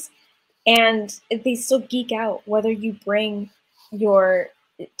watches, and they still geek out whether you bring your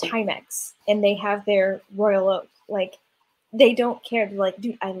Timex and they have their Royal Oak. Like, they don't care. They're like,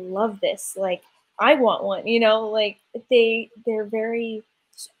 dude, I love this. Like, I want one, you know, like they're very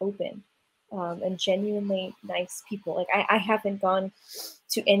open and genuinely nice people. Like, I haven't gone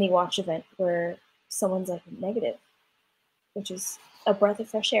to any watch event where someone's like negative, which is a breath of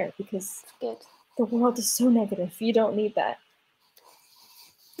fresh air, because the world is so negative. You don't need that.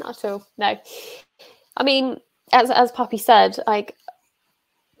 Not at all. No. I mean, as Poppy said, like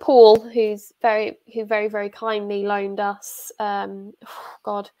Paul, who very, very kindly loaned us,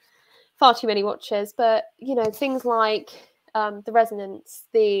 God, far too many watches, but you know, things like the Resonance,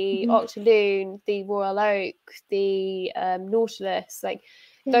 the Octaloon, the Royal Oak, the Nautilus, like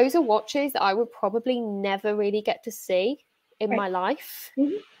those are watches that I would probably never really get to see in my life,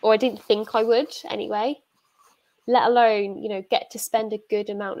 or I didn't think I would anyway, let alone, you know, get to spend a good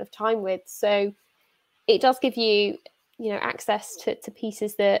amount of time with. So it does give you, you know, access to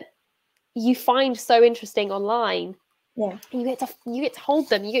pieces that you find so interesting online, Yeah. And you get to hold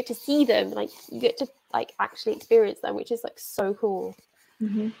them, you get to see them, like you get to like actually experience them, which is like so cool.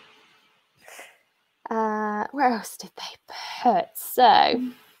 Mm-hmm. Where else did they put? So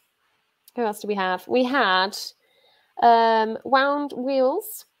who else do we have? We had Wound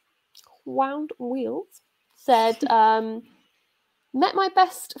Wheels said met my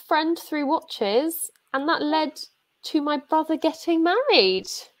best friend through watches, and that led to my brother getting married.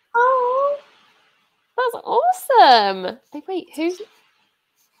 Oh, That's awesome. Like, wait, who's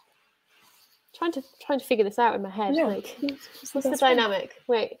trying to figure this out in my head? yeah. Like, Who's what's the best friend? dynamic?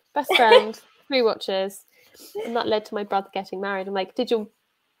 Wait, best friend, three watches, and that led to my brother getting married. I'm like, did your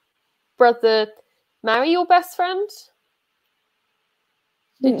brother marry your best friend?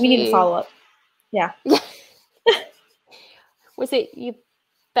 We need to follow up. Yeah. Was it your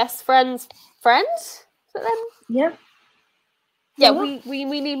best friend's friend? Is it them? Yeah. Yeah, we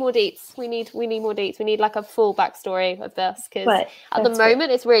need more deets. We need more deets. We need like a full backstory of this, because at the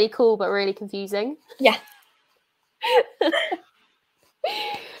moment it's really cool but really confusing. Yeah.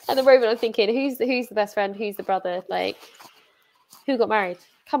 At the moment I'm thinking, who's the best friend? Who's the brother? Like, who got married?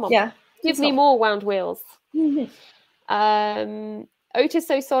 Come on. Yeah. Give me more Wound Wheels. Mm-hmm. Otis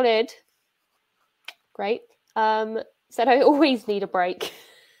So Solid. Great. Said I always need a break.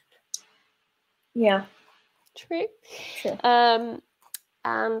 Yeah. True. Sure.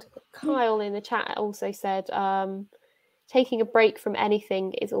 And Kyle in the chat also said, taking a break from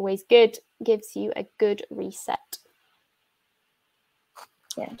anything is always good, gives you a good reset.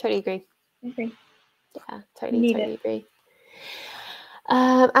 Yeah. Totally agree. Okay. Yeah, totally agree.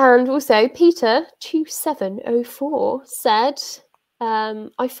 And also Peter 2704 said,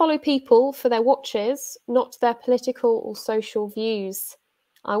 I follow people for their watches, not their political or social views.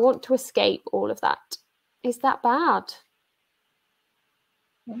 I want to escape all of that. Is that bad?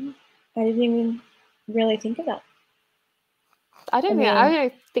 I didn't even really think of that. I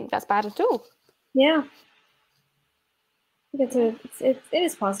don't think that's bad at all. Yeah. It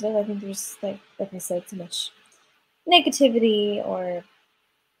is positive. I think there's like I said, too much negativity or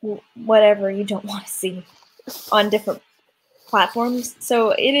whatever you don't want to see on different platforms.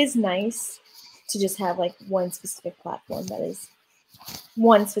 So it is nice to just have like one specific platform that is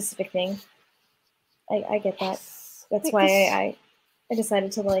one specific thing. I get that. Yes. That's why I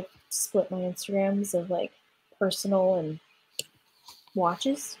decided to like split my Instagrams of like personal and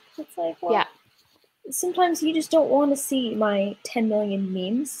watches. It's like, well, yeah. Sometimes you just don't want to see my 10 million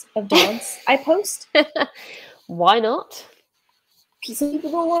memes of dogs I post. Why not? Some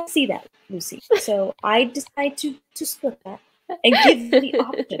people don't want to see that, Lucy. So I decide to split that and give you the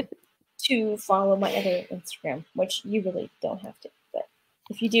option to follow my other Instagram, which you really don't have to. But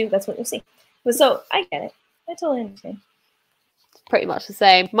if you do, that's what you'll see. But so I get it. I totally understand. Pretty much the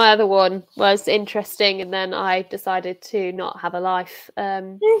same. My other one was interesting, and then I decided to not have a life.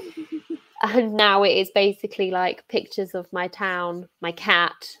 And now it is basically like pictures of my town, my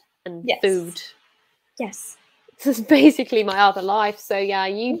cat, and food. Yes. This is basically my other life. So yeah,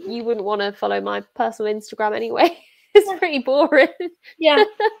 you wouldn't want to follow my personal Instagram anyway. It's pretty boring. Yeah,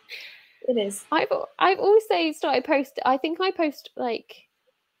 it is. I've also started posting. I think I post like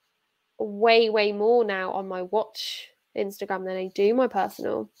way more now on my watch Instagram than I do my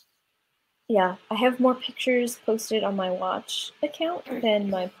personal. Yeah, I have more pictures posted on my watch account than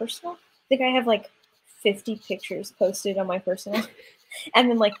my personal. I think I have like 50 pictures posted on my personal, and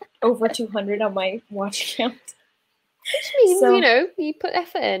then like over 200 on my watch account. Which means, you put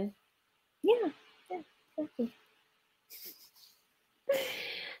effort in. Yeah, exactly.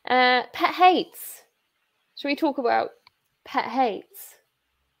 Pet hates. Should we talk about pet hates?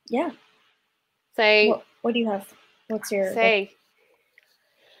 Yeah. So what do you have? What's your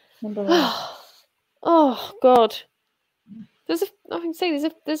number one? Oh God. I can say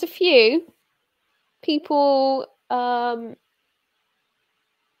there's a few people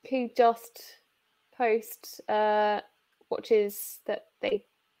who just post watches that they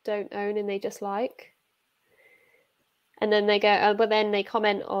don't own and they just like. And then they go, but then they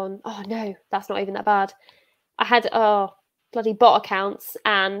comment on, oh no, that's not even that bad. I had bloody bot accounts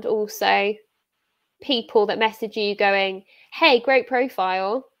and also people that message you going, hey, great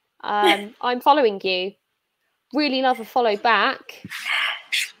profile. I'm following you. Really love a follow back.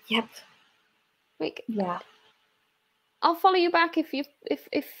 Yep. Like, yeah. I'll follow you back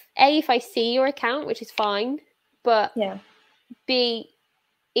if I see your account, which is fine. But yeah. B,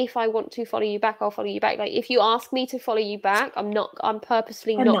 if I want to follow you back, I'll follow you back. Like if you ask me to follow you back, I'm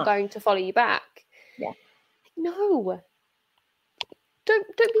purposely not going to follow you back. Yeah. No.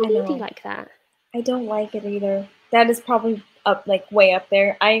 Don't be needy like that. I don't like it either. That is probably way up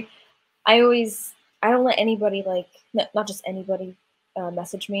there. I always I don't let anybody like not just anybody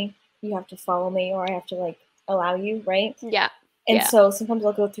message me. You have to follow me, or I have to like allow you, right? Yeah. And so sometimes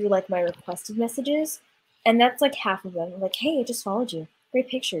I'll go through like my requested messages, and that's like half of them. Like, hey, I just followed you. Great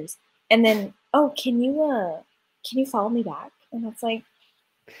pictures. And then, oh, can you follow me back? And that's like,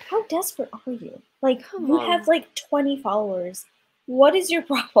 how desperate are you? Like, Come you on. have like 20 followers. What is your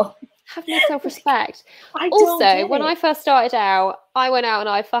problem? Have no self-respect. I don't Also, get when it. I first started out, I went out and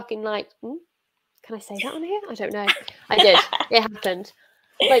I fucking like, can I say that on here? I don't know. I did. It happened.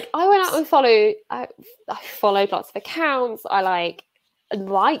 Like, I went out and I followed lots of accounts. I like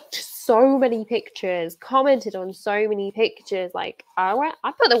liked so many pictures, commented on so many pictures. Like, I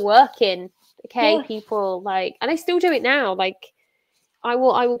put the work in. Okay, Yeah. people, like, and I still do it now. Like, I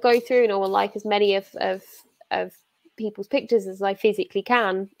will go through and I will like as many of people's pictures as I physically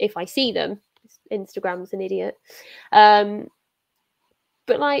can if I see them. Instagram's an idiot. But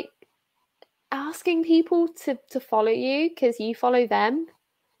like, asking people to follow you because you follow them.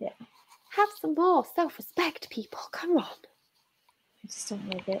 Yeah. Have some more self-respect, people. Come on. I just don't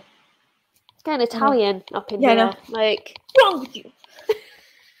like it. Getting Italian up in Yeah, I here. know. Like, What's wrong with you?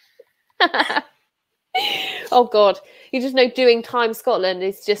 oh God. You just know doing Time Scotland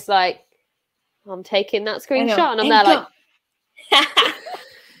is just like, I'm taking that screenshot and I'm there like,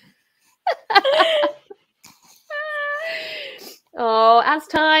 oh, as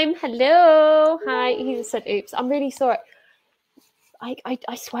time. Hello. Hi. He just said, oops. I'm really sorry.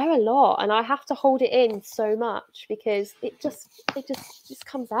 I swear a lot and I have to hold it in so much because it just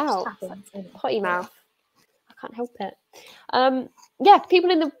comes out. Like potty mouth. I can't help it. Yeah, people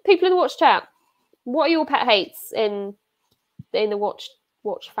in the watch chat. What are your pet hates in the watch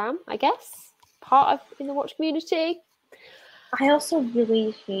fam, I guess? Part of in the watch community? I also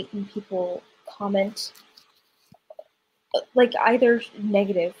really hate when people comment like either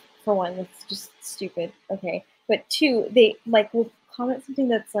negative, for one, that's just stupid, okay. But two, they like will comment something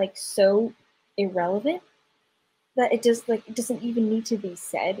that's like so irrelevant that it doesn't even need to be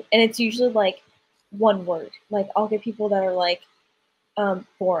said. And it's usually like one word. Like I'll get people that are like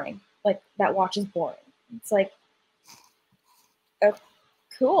boring. Like that watch is boring. It's like oh,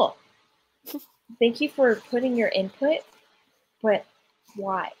 cool. Thank you for putting your input, but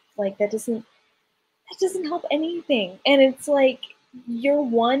why? Like that doesn't help anything. And it's like you're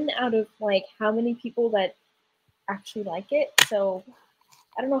one out of like how many people that actually like it. So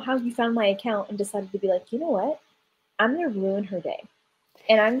I don't know how you found my account and decided to be like, you know what? I'm gonna ruin her day.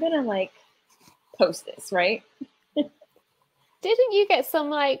 And I'm gonna like post this, right? Didn't you get some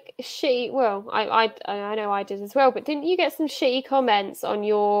like shitty? Well, I know I did as well. But didn't you get some shitty comments on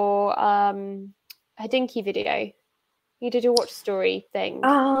your Hodinkee video? You did your watch story thing.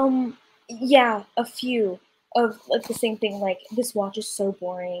 Yeah, a few of like the same thing. Like this watch is so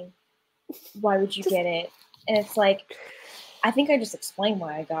boring. Why would you get it? And it's like, I think I just explained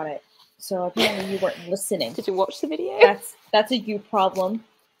why I got it. So apparently you weren't listening. Did you watch the video? That's a you problem.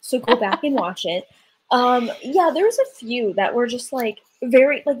 So go back and watch it. Yeah, there was a few that were just like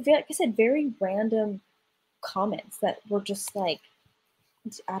very, like I said, very random comments that were just like,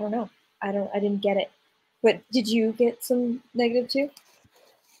 I don't know. I didn't get it. But did you get some negative too?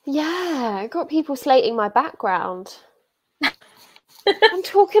 Yeah, I got people slating my background. I'm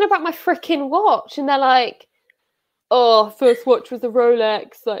talking about my freaking watch, and they're like, "Oh, first watch was a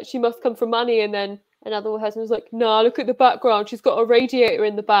Rolex. Like she must come from money." And then another person was like, "Nah, look at the background. She's got a radiator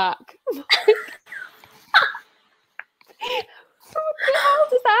in the back." What the hell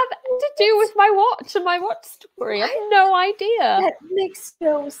does that have to do with my watch and my watch story? I have no idea. That makes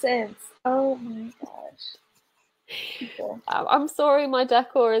no sense. Oh my gosh. People. I'm sorry, my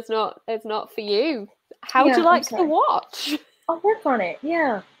decor is not for you. How would you like the watch? I'll work on it.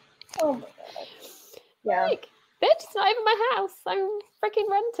 Yeah. Oh my god. Yeah. Like, bitch, it's not even my house. I'm freaking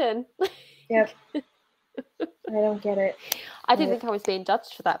renting. Yep. I don't get it. I didn't think I was being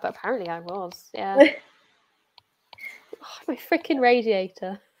judged for that, but apparently I was. Yeah. Oh, my freaking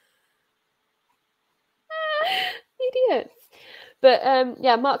radiator. Idiots. But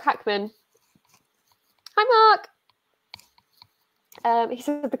yeah, Mark Hackman. Hi, Mark. He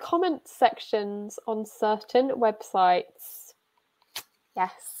said the comment sections on certain websites.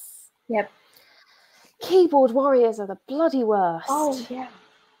 Yes. Yep. Keyboard warriors are the bloody worst. Oh yeah.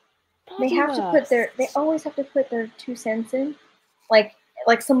 Bloody worst. They always have to put their 2 cents in. Like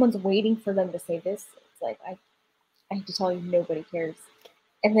someone's waiting for them to say this. It's like I have to tell you nobody cares.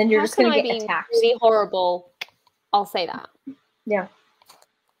 And then you're just gonna get attacked. Really horrible. I'll say that. Yeah.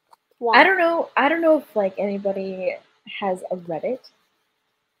 Why? I don't know if like anybody has a Reddit,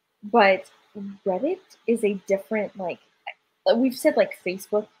 but Reddit is a different, like we've said, like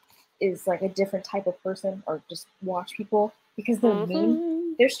Facebook is like a different type of person, or just watch people because they're mean.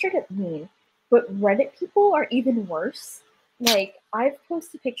 Mhm. They're straight up mean. But Reddit people are even worse. Like, I've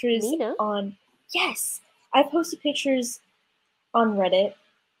posted pictures Nina? on, yes, I've posted pictures on Reddit,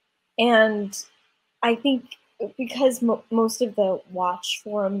 and I think because most of the watch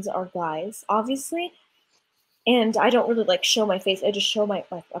forums are guys, obviously, and I don't really like show my face. I just show my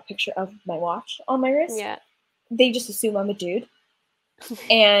like a picture of my watch on my wrist. Yeah. They just assume I'm a dude,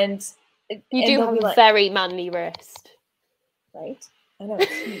 and You do they'll have be a like, very manly wrist. right? I know,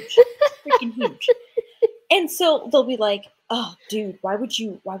 it's huge, freaking huge. And so they'll be like, "Oh, dude, why would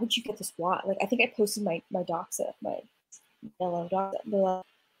you get this watch?" Like, I think I posted my Doxa, my yellow Doxa. They're like,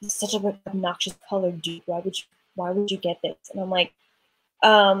 "It's such a obnoxious color, dude. Why would you get this?" And I'm like,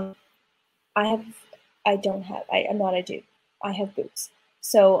 um, I'm not a dude. I have boobs.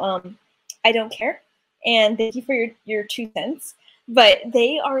 So I don't care. And thank you for your 2 cents. But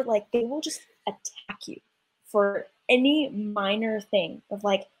they are like, they will just attack you for any minor thing of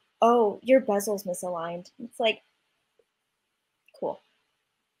like, oh, your bezel's misaligned. It's like, cool.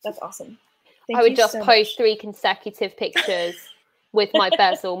 That's awesome. Thank I would you just so post much. 3 consecutive pictures with my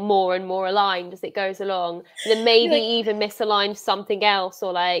bezel more and more aligned as it goes along. And then maybe Like, even misalign something else,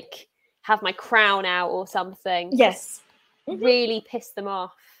 or like have my crown out or something. yes. Just really piss them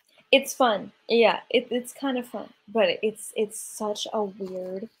off. It's fun. Yeah, it's kind of fun. But it's such a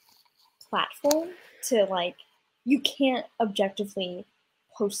weird platform to like, you can't objectively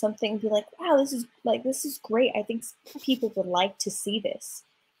post something and be like, wow, this is great. I think people would like to see this.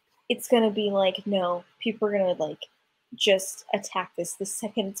 It's gonna be like, no, people are gonna like just attack this the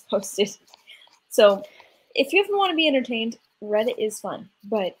second it's posted. So if you ever want to be entertained, Reddit is fun,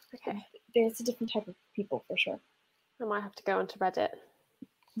 but Okay. there's a different type of people for sure. I might have to go onto Reddit.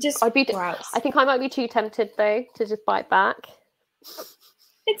 Just browse. I think I might be too tempted though to just bite back.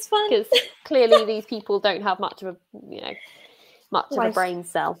 It's fun because clearly these people don't have much of a brain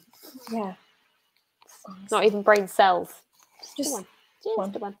cell. Yeah, not even brain cells. Just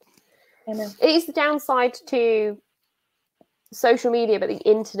one. I know. It is the downside to social media, but the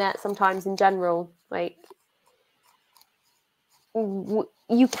internet sometimes in general. Like,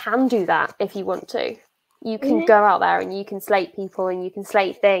 you can do that if you want to. You can go out there and you can slate people and you can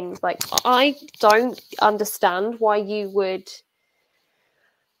slate things. Like, I don't understand why you would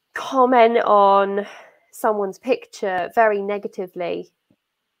comment on someone's picture very negatively.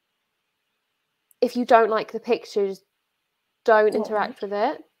 If you don't like the pictures, don't interact with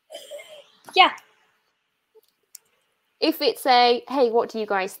it. Yeah. If it's a, hey, what do you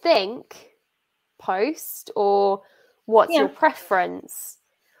guys think? Post, or what's your preference?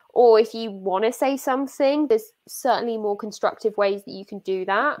 Or if you want to say something, there's certainly more constructive ways that you can do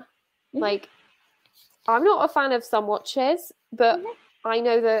that. Like, I'm not a fan of some watches, but I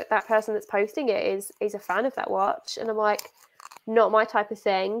know that that person that's posting it is a fan of that watch, and I'm like, not my type of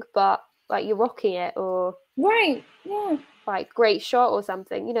thing, but like, you're rocking it, or right, yeah, like, great shot or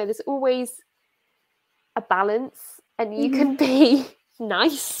something. You know, there's always a balance, and you can be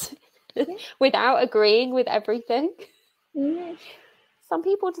nice without agreeing with everything. Some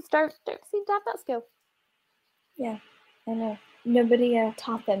people just don't seem to have that skill. Yeah, I know. Nobody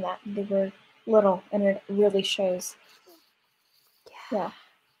taught them that when they were little, and it really shows. Yeah.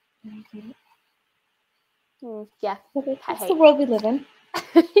 Yeah. That's the world we live in.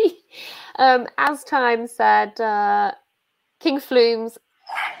 As Time said, King Flume's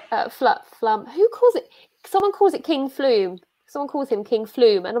Flum. Who calls it? Someone calls it King Flume. Someone calls him King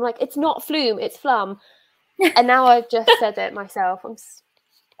Flume, and I'm like, it's not Flume, it's Flum. And now I've just said it myself.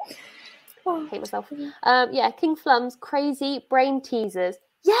 I hate myself. Yeah, King Flum's crazy brain teasers.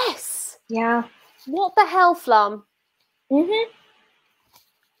 Yes. Yeah. What the hell, Flum?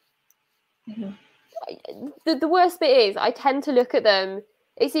 The worst bit is I tend to look at them.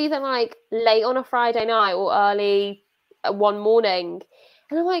 It's either like late on a Friday night or early one morning,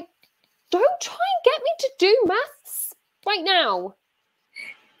 and I'm like, don't try and get me to do maths right now.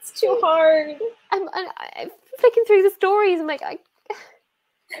 It's too hard. I'm flicking through the stories. I'm like, I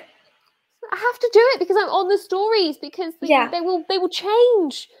have to do it because I'm on the stories, because they will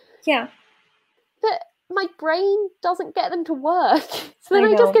change. Yeah. But my brain doesn't get them to work. So then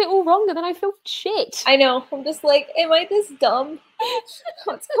I just get it all wrong, and then I feel shit. I know. I'm just like, am I this dumb?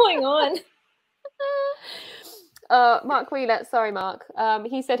 What's going on? Mark Wheeler, sorry, Mark.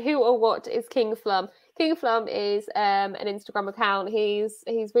 He said, who or what is King Flum? King Flum is an Instagram account. He's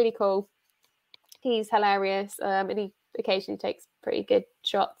really cool. He's hilarious, and he occasionally takes pretty good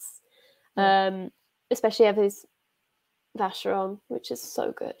shots, especially of his Vacheron, which is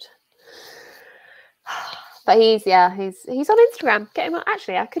so good. But he's on Instagram. Get him up.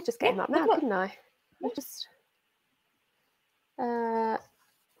 Actually, I could just get him up now, couldn't I? I'll just I'll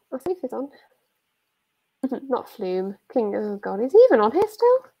see if he's on. Not Flume. King. Oh God, is he even on here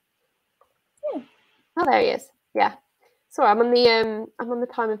still? Yeah. Oh, there he is. Yeah. Sorry, I'm on the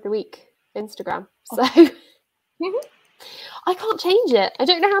time of the week Instagram. So I can't change it. I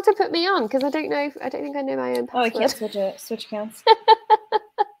don't know how to put me on because I don't think I know my own password. Oh, I can't switch accounts.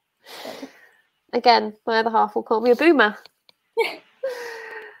 Again, my other half will call me a boomer.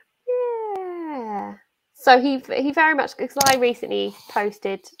 Yeah. So he very much, because I recently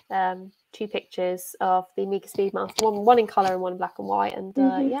posted 2 pictures of the Amiga Speedmaster, one in colour and one in black and white, and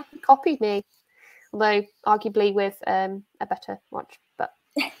yeah, he copied me, although arguably with a better watch, but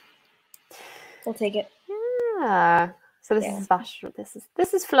We'll take it. yeah. So this is Vash. This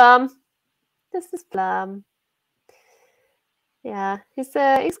is Flum. This is Flum. Yeah, he's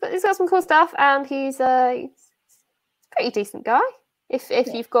got some cool stuff, and he's a pretty decent guy. If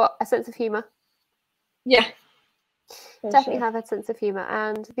you've got a sense of humour. Yeah. Definitely have a sense of humour.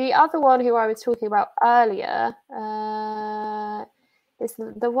 And the other one who I was talking about earlier is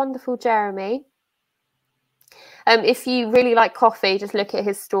the wonderful Jeremy. If you really like coffee, just look at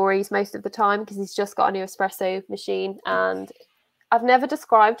his stories most of the time because he's just got a new espresso machine. And I've never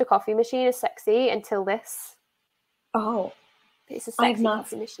described a coffee machine as sexy until this. Oh. It's a sexy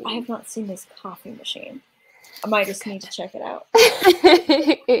coffee machine. I have not seen this coffee machine. I might just need to check it out.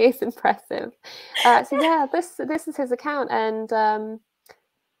 It is impressive. So yeah, this is his account, and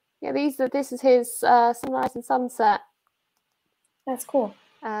yeah, this is his sunrise and sunset. That's cool.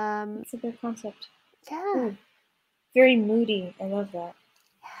 It's a good concept. Yeah. Ooh. Very moody. I love that.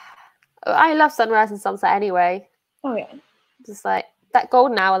 I love sunrise and sunset anyway. Oh yeah. Just like that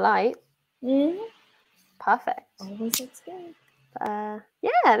golden hour light. Mm-hmm. Perfect. Always looks good.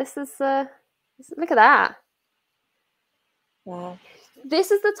 Yeah, this is look at that. Wow.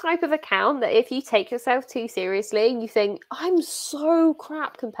 This is the type of account that if you take yourself too seriously, you think, I'm so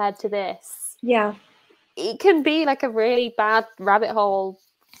crap compared to this. Yeah. It can be like a really bad rabbit hole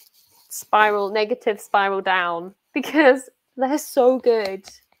negative spiral down because they're so good.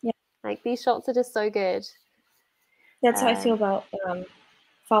 Yeah. Like these shots are just so good. That's how I feel about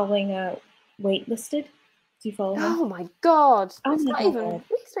following Waitlisted. Do you follow him? Oh my God. Oh it's my not God.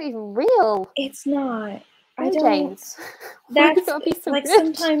 It's not even real. It's not. I don't. That's so like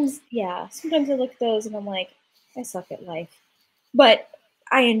good? sometimes I look at those and I'm like, I suck at life. But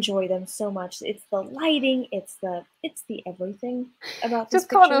I enjoy them so much. It's the lighting, it's the everything about these just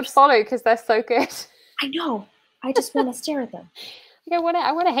can't pictures. Follow because they're so good. I know. I just want to stare at them. I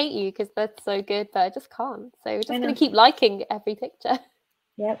want to hate you because they're so good, but I just can't. So we're just going to keep liking every picture.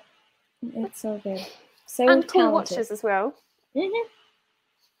 Yep. It's so good. So and cool talented. watches as well. Mm-hmm.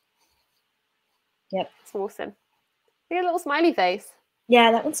 Yep. It's awesome. Look at a little smiley face.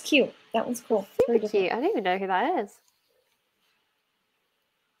 Yeah, that one's cute. That one's cool. Super cute. I don't even know who that is.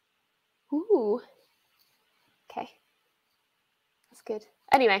 Ooh. Okay. That's good.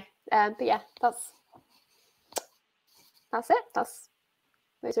 Anyway, but yeah, that's it.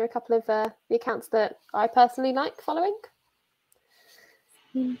 Those are a couple of the accounts that I personally like following.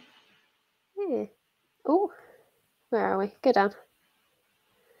 Yeah. Oh, where are we? Go down.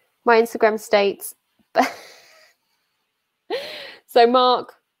 My Instagram states. So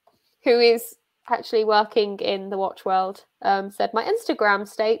Mark, who is actually working in the watch world, said my Instagram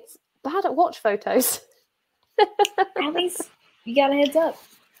states bad at watch photos. At least you got a heads up.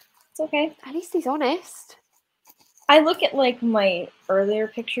 It's okay. At least he's honest. I look at like my earlier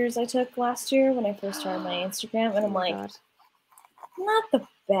pictures I took last year when I first started my Instagram, and I'm like, God. Not the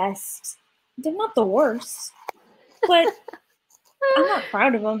best. They're not the worst, but I'm not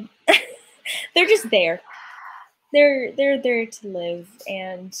proud of them. They're just there. They're there to live,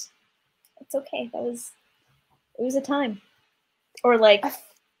 and it's okay. It was a time. Or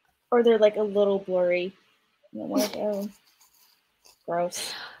they're like a little blurry. And I'm like, oh,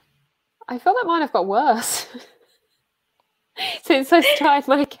 gross. I feel like mine have got worse since I started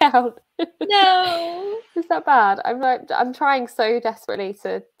my account. No, is that bad? I'm trying so desperately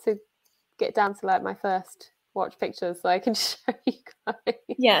to get down to like my first watch pictures so I can show you guys.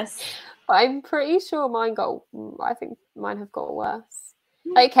 Yes. But I'm pretty sure I think mine have got worse.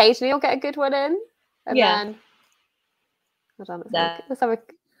 Like, occasionally I'll get a good one in. And then hold on, let's have a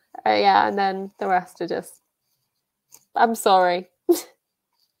yeah, and then the rest are just I'm sorry.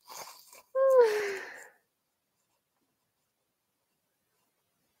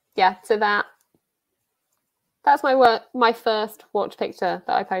 Yeah, so that's my first watch picture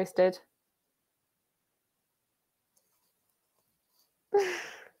that I posted.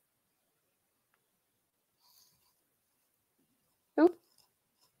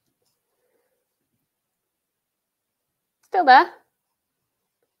 Still there? Have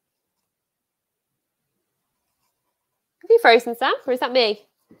you frozen, Sam? Or is that me?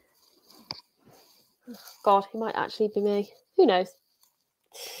 Oh, God, it might actually be me. Who knows?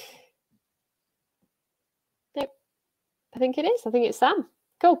 Nope. I think it is. I think it's Sam.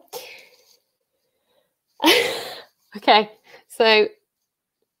 Cool. Okay, so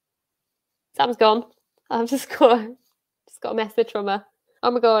Sam's gone. I've just got a message from her.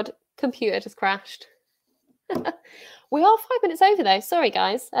 Oh my God, computer just crashed. We are 5 minutes over though. Sorry,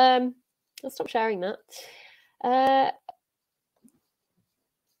 guys. I'll stop sharing that.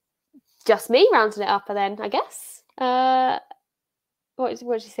 Just me rounding it up, then I guess. What did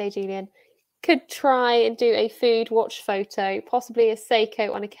you say, Julian? Could try and do a food watch photo, possibly a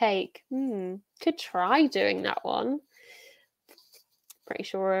Seiko on a cake. Could try doing that one. Pretty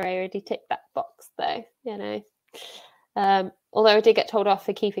sure I already ticked that box though, you know. Although I did get told off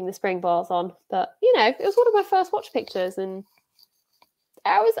for keeping the spring bars on, but you know, it was one of my first watch pictures, and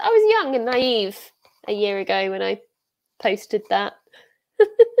I was young and naive a year ago when I posted that.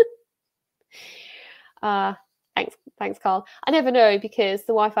 Thanks, Carl. I never know because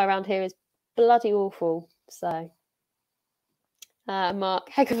the Wi-Fi around here is bloody awful. So, Mark,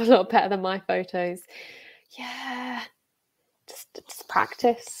 heck of a lot better than my photos. Yeah, just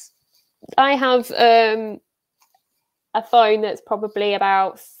practice. I have a phone that's probably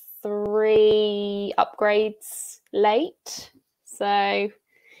about 3 upgrades late, so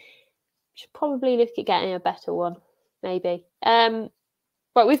should probably look at getting a better one, maybe.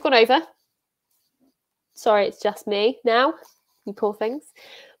 Right, we've gone over. Sorry, it's just me now, you poor things.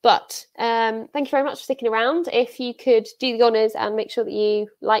 But thank you very much for sticking around. If you could do the honours and make sure that you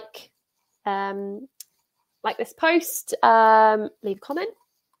like this post, leave a comment.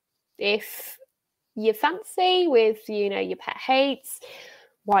 If you fancy with, you know, your pet hates,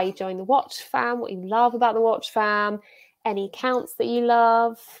 why you joined the Watch Fam, what you love about the Watch Fam, any accounts that you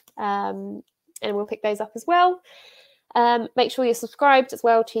love, and we'll pick those up as well. Make sure you're subscribed as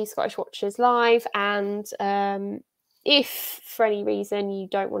well to Scottish Watchers Live, and if for any reason you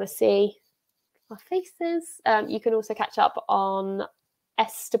don't want to see our faces, you can also catch up on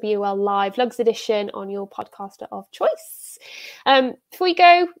SWL Live Lugs Edition on your podcaster of choice. Before we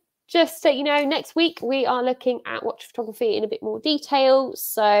go, just so you know, next week we are looking at watch photography in a bit more detail.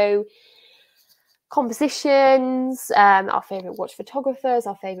 So compositions, our favourite watch photographers,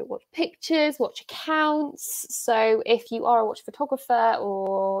 our favourite watch pictures, watch accounts. So if you are a watch photographer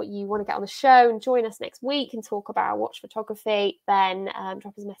or you want to get on the show and join us next week and talk about watch photography, then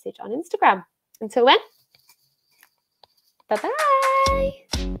drop us a message on Instagram. Until then, bye-bye.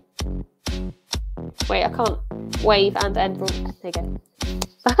 Wait, I can't wave and end. There you go.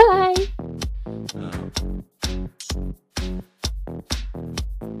 Bye.